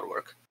lot more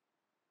work.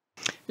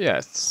 Yeah,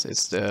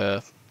 it's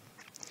the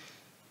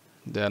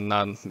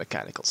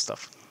non-mechanical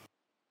stuff.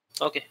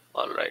 Okay,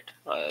 all right.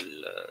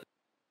 I'll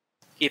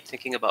keep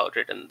thinking about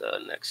it in the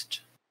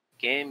next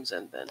games,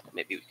 and then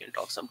maybe we can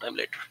talk sometime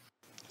later.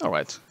 All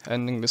right,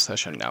 ending the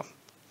session now.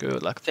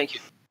 Good luck. Thank you.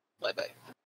 Bye-bye.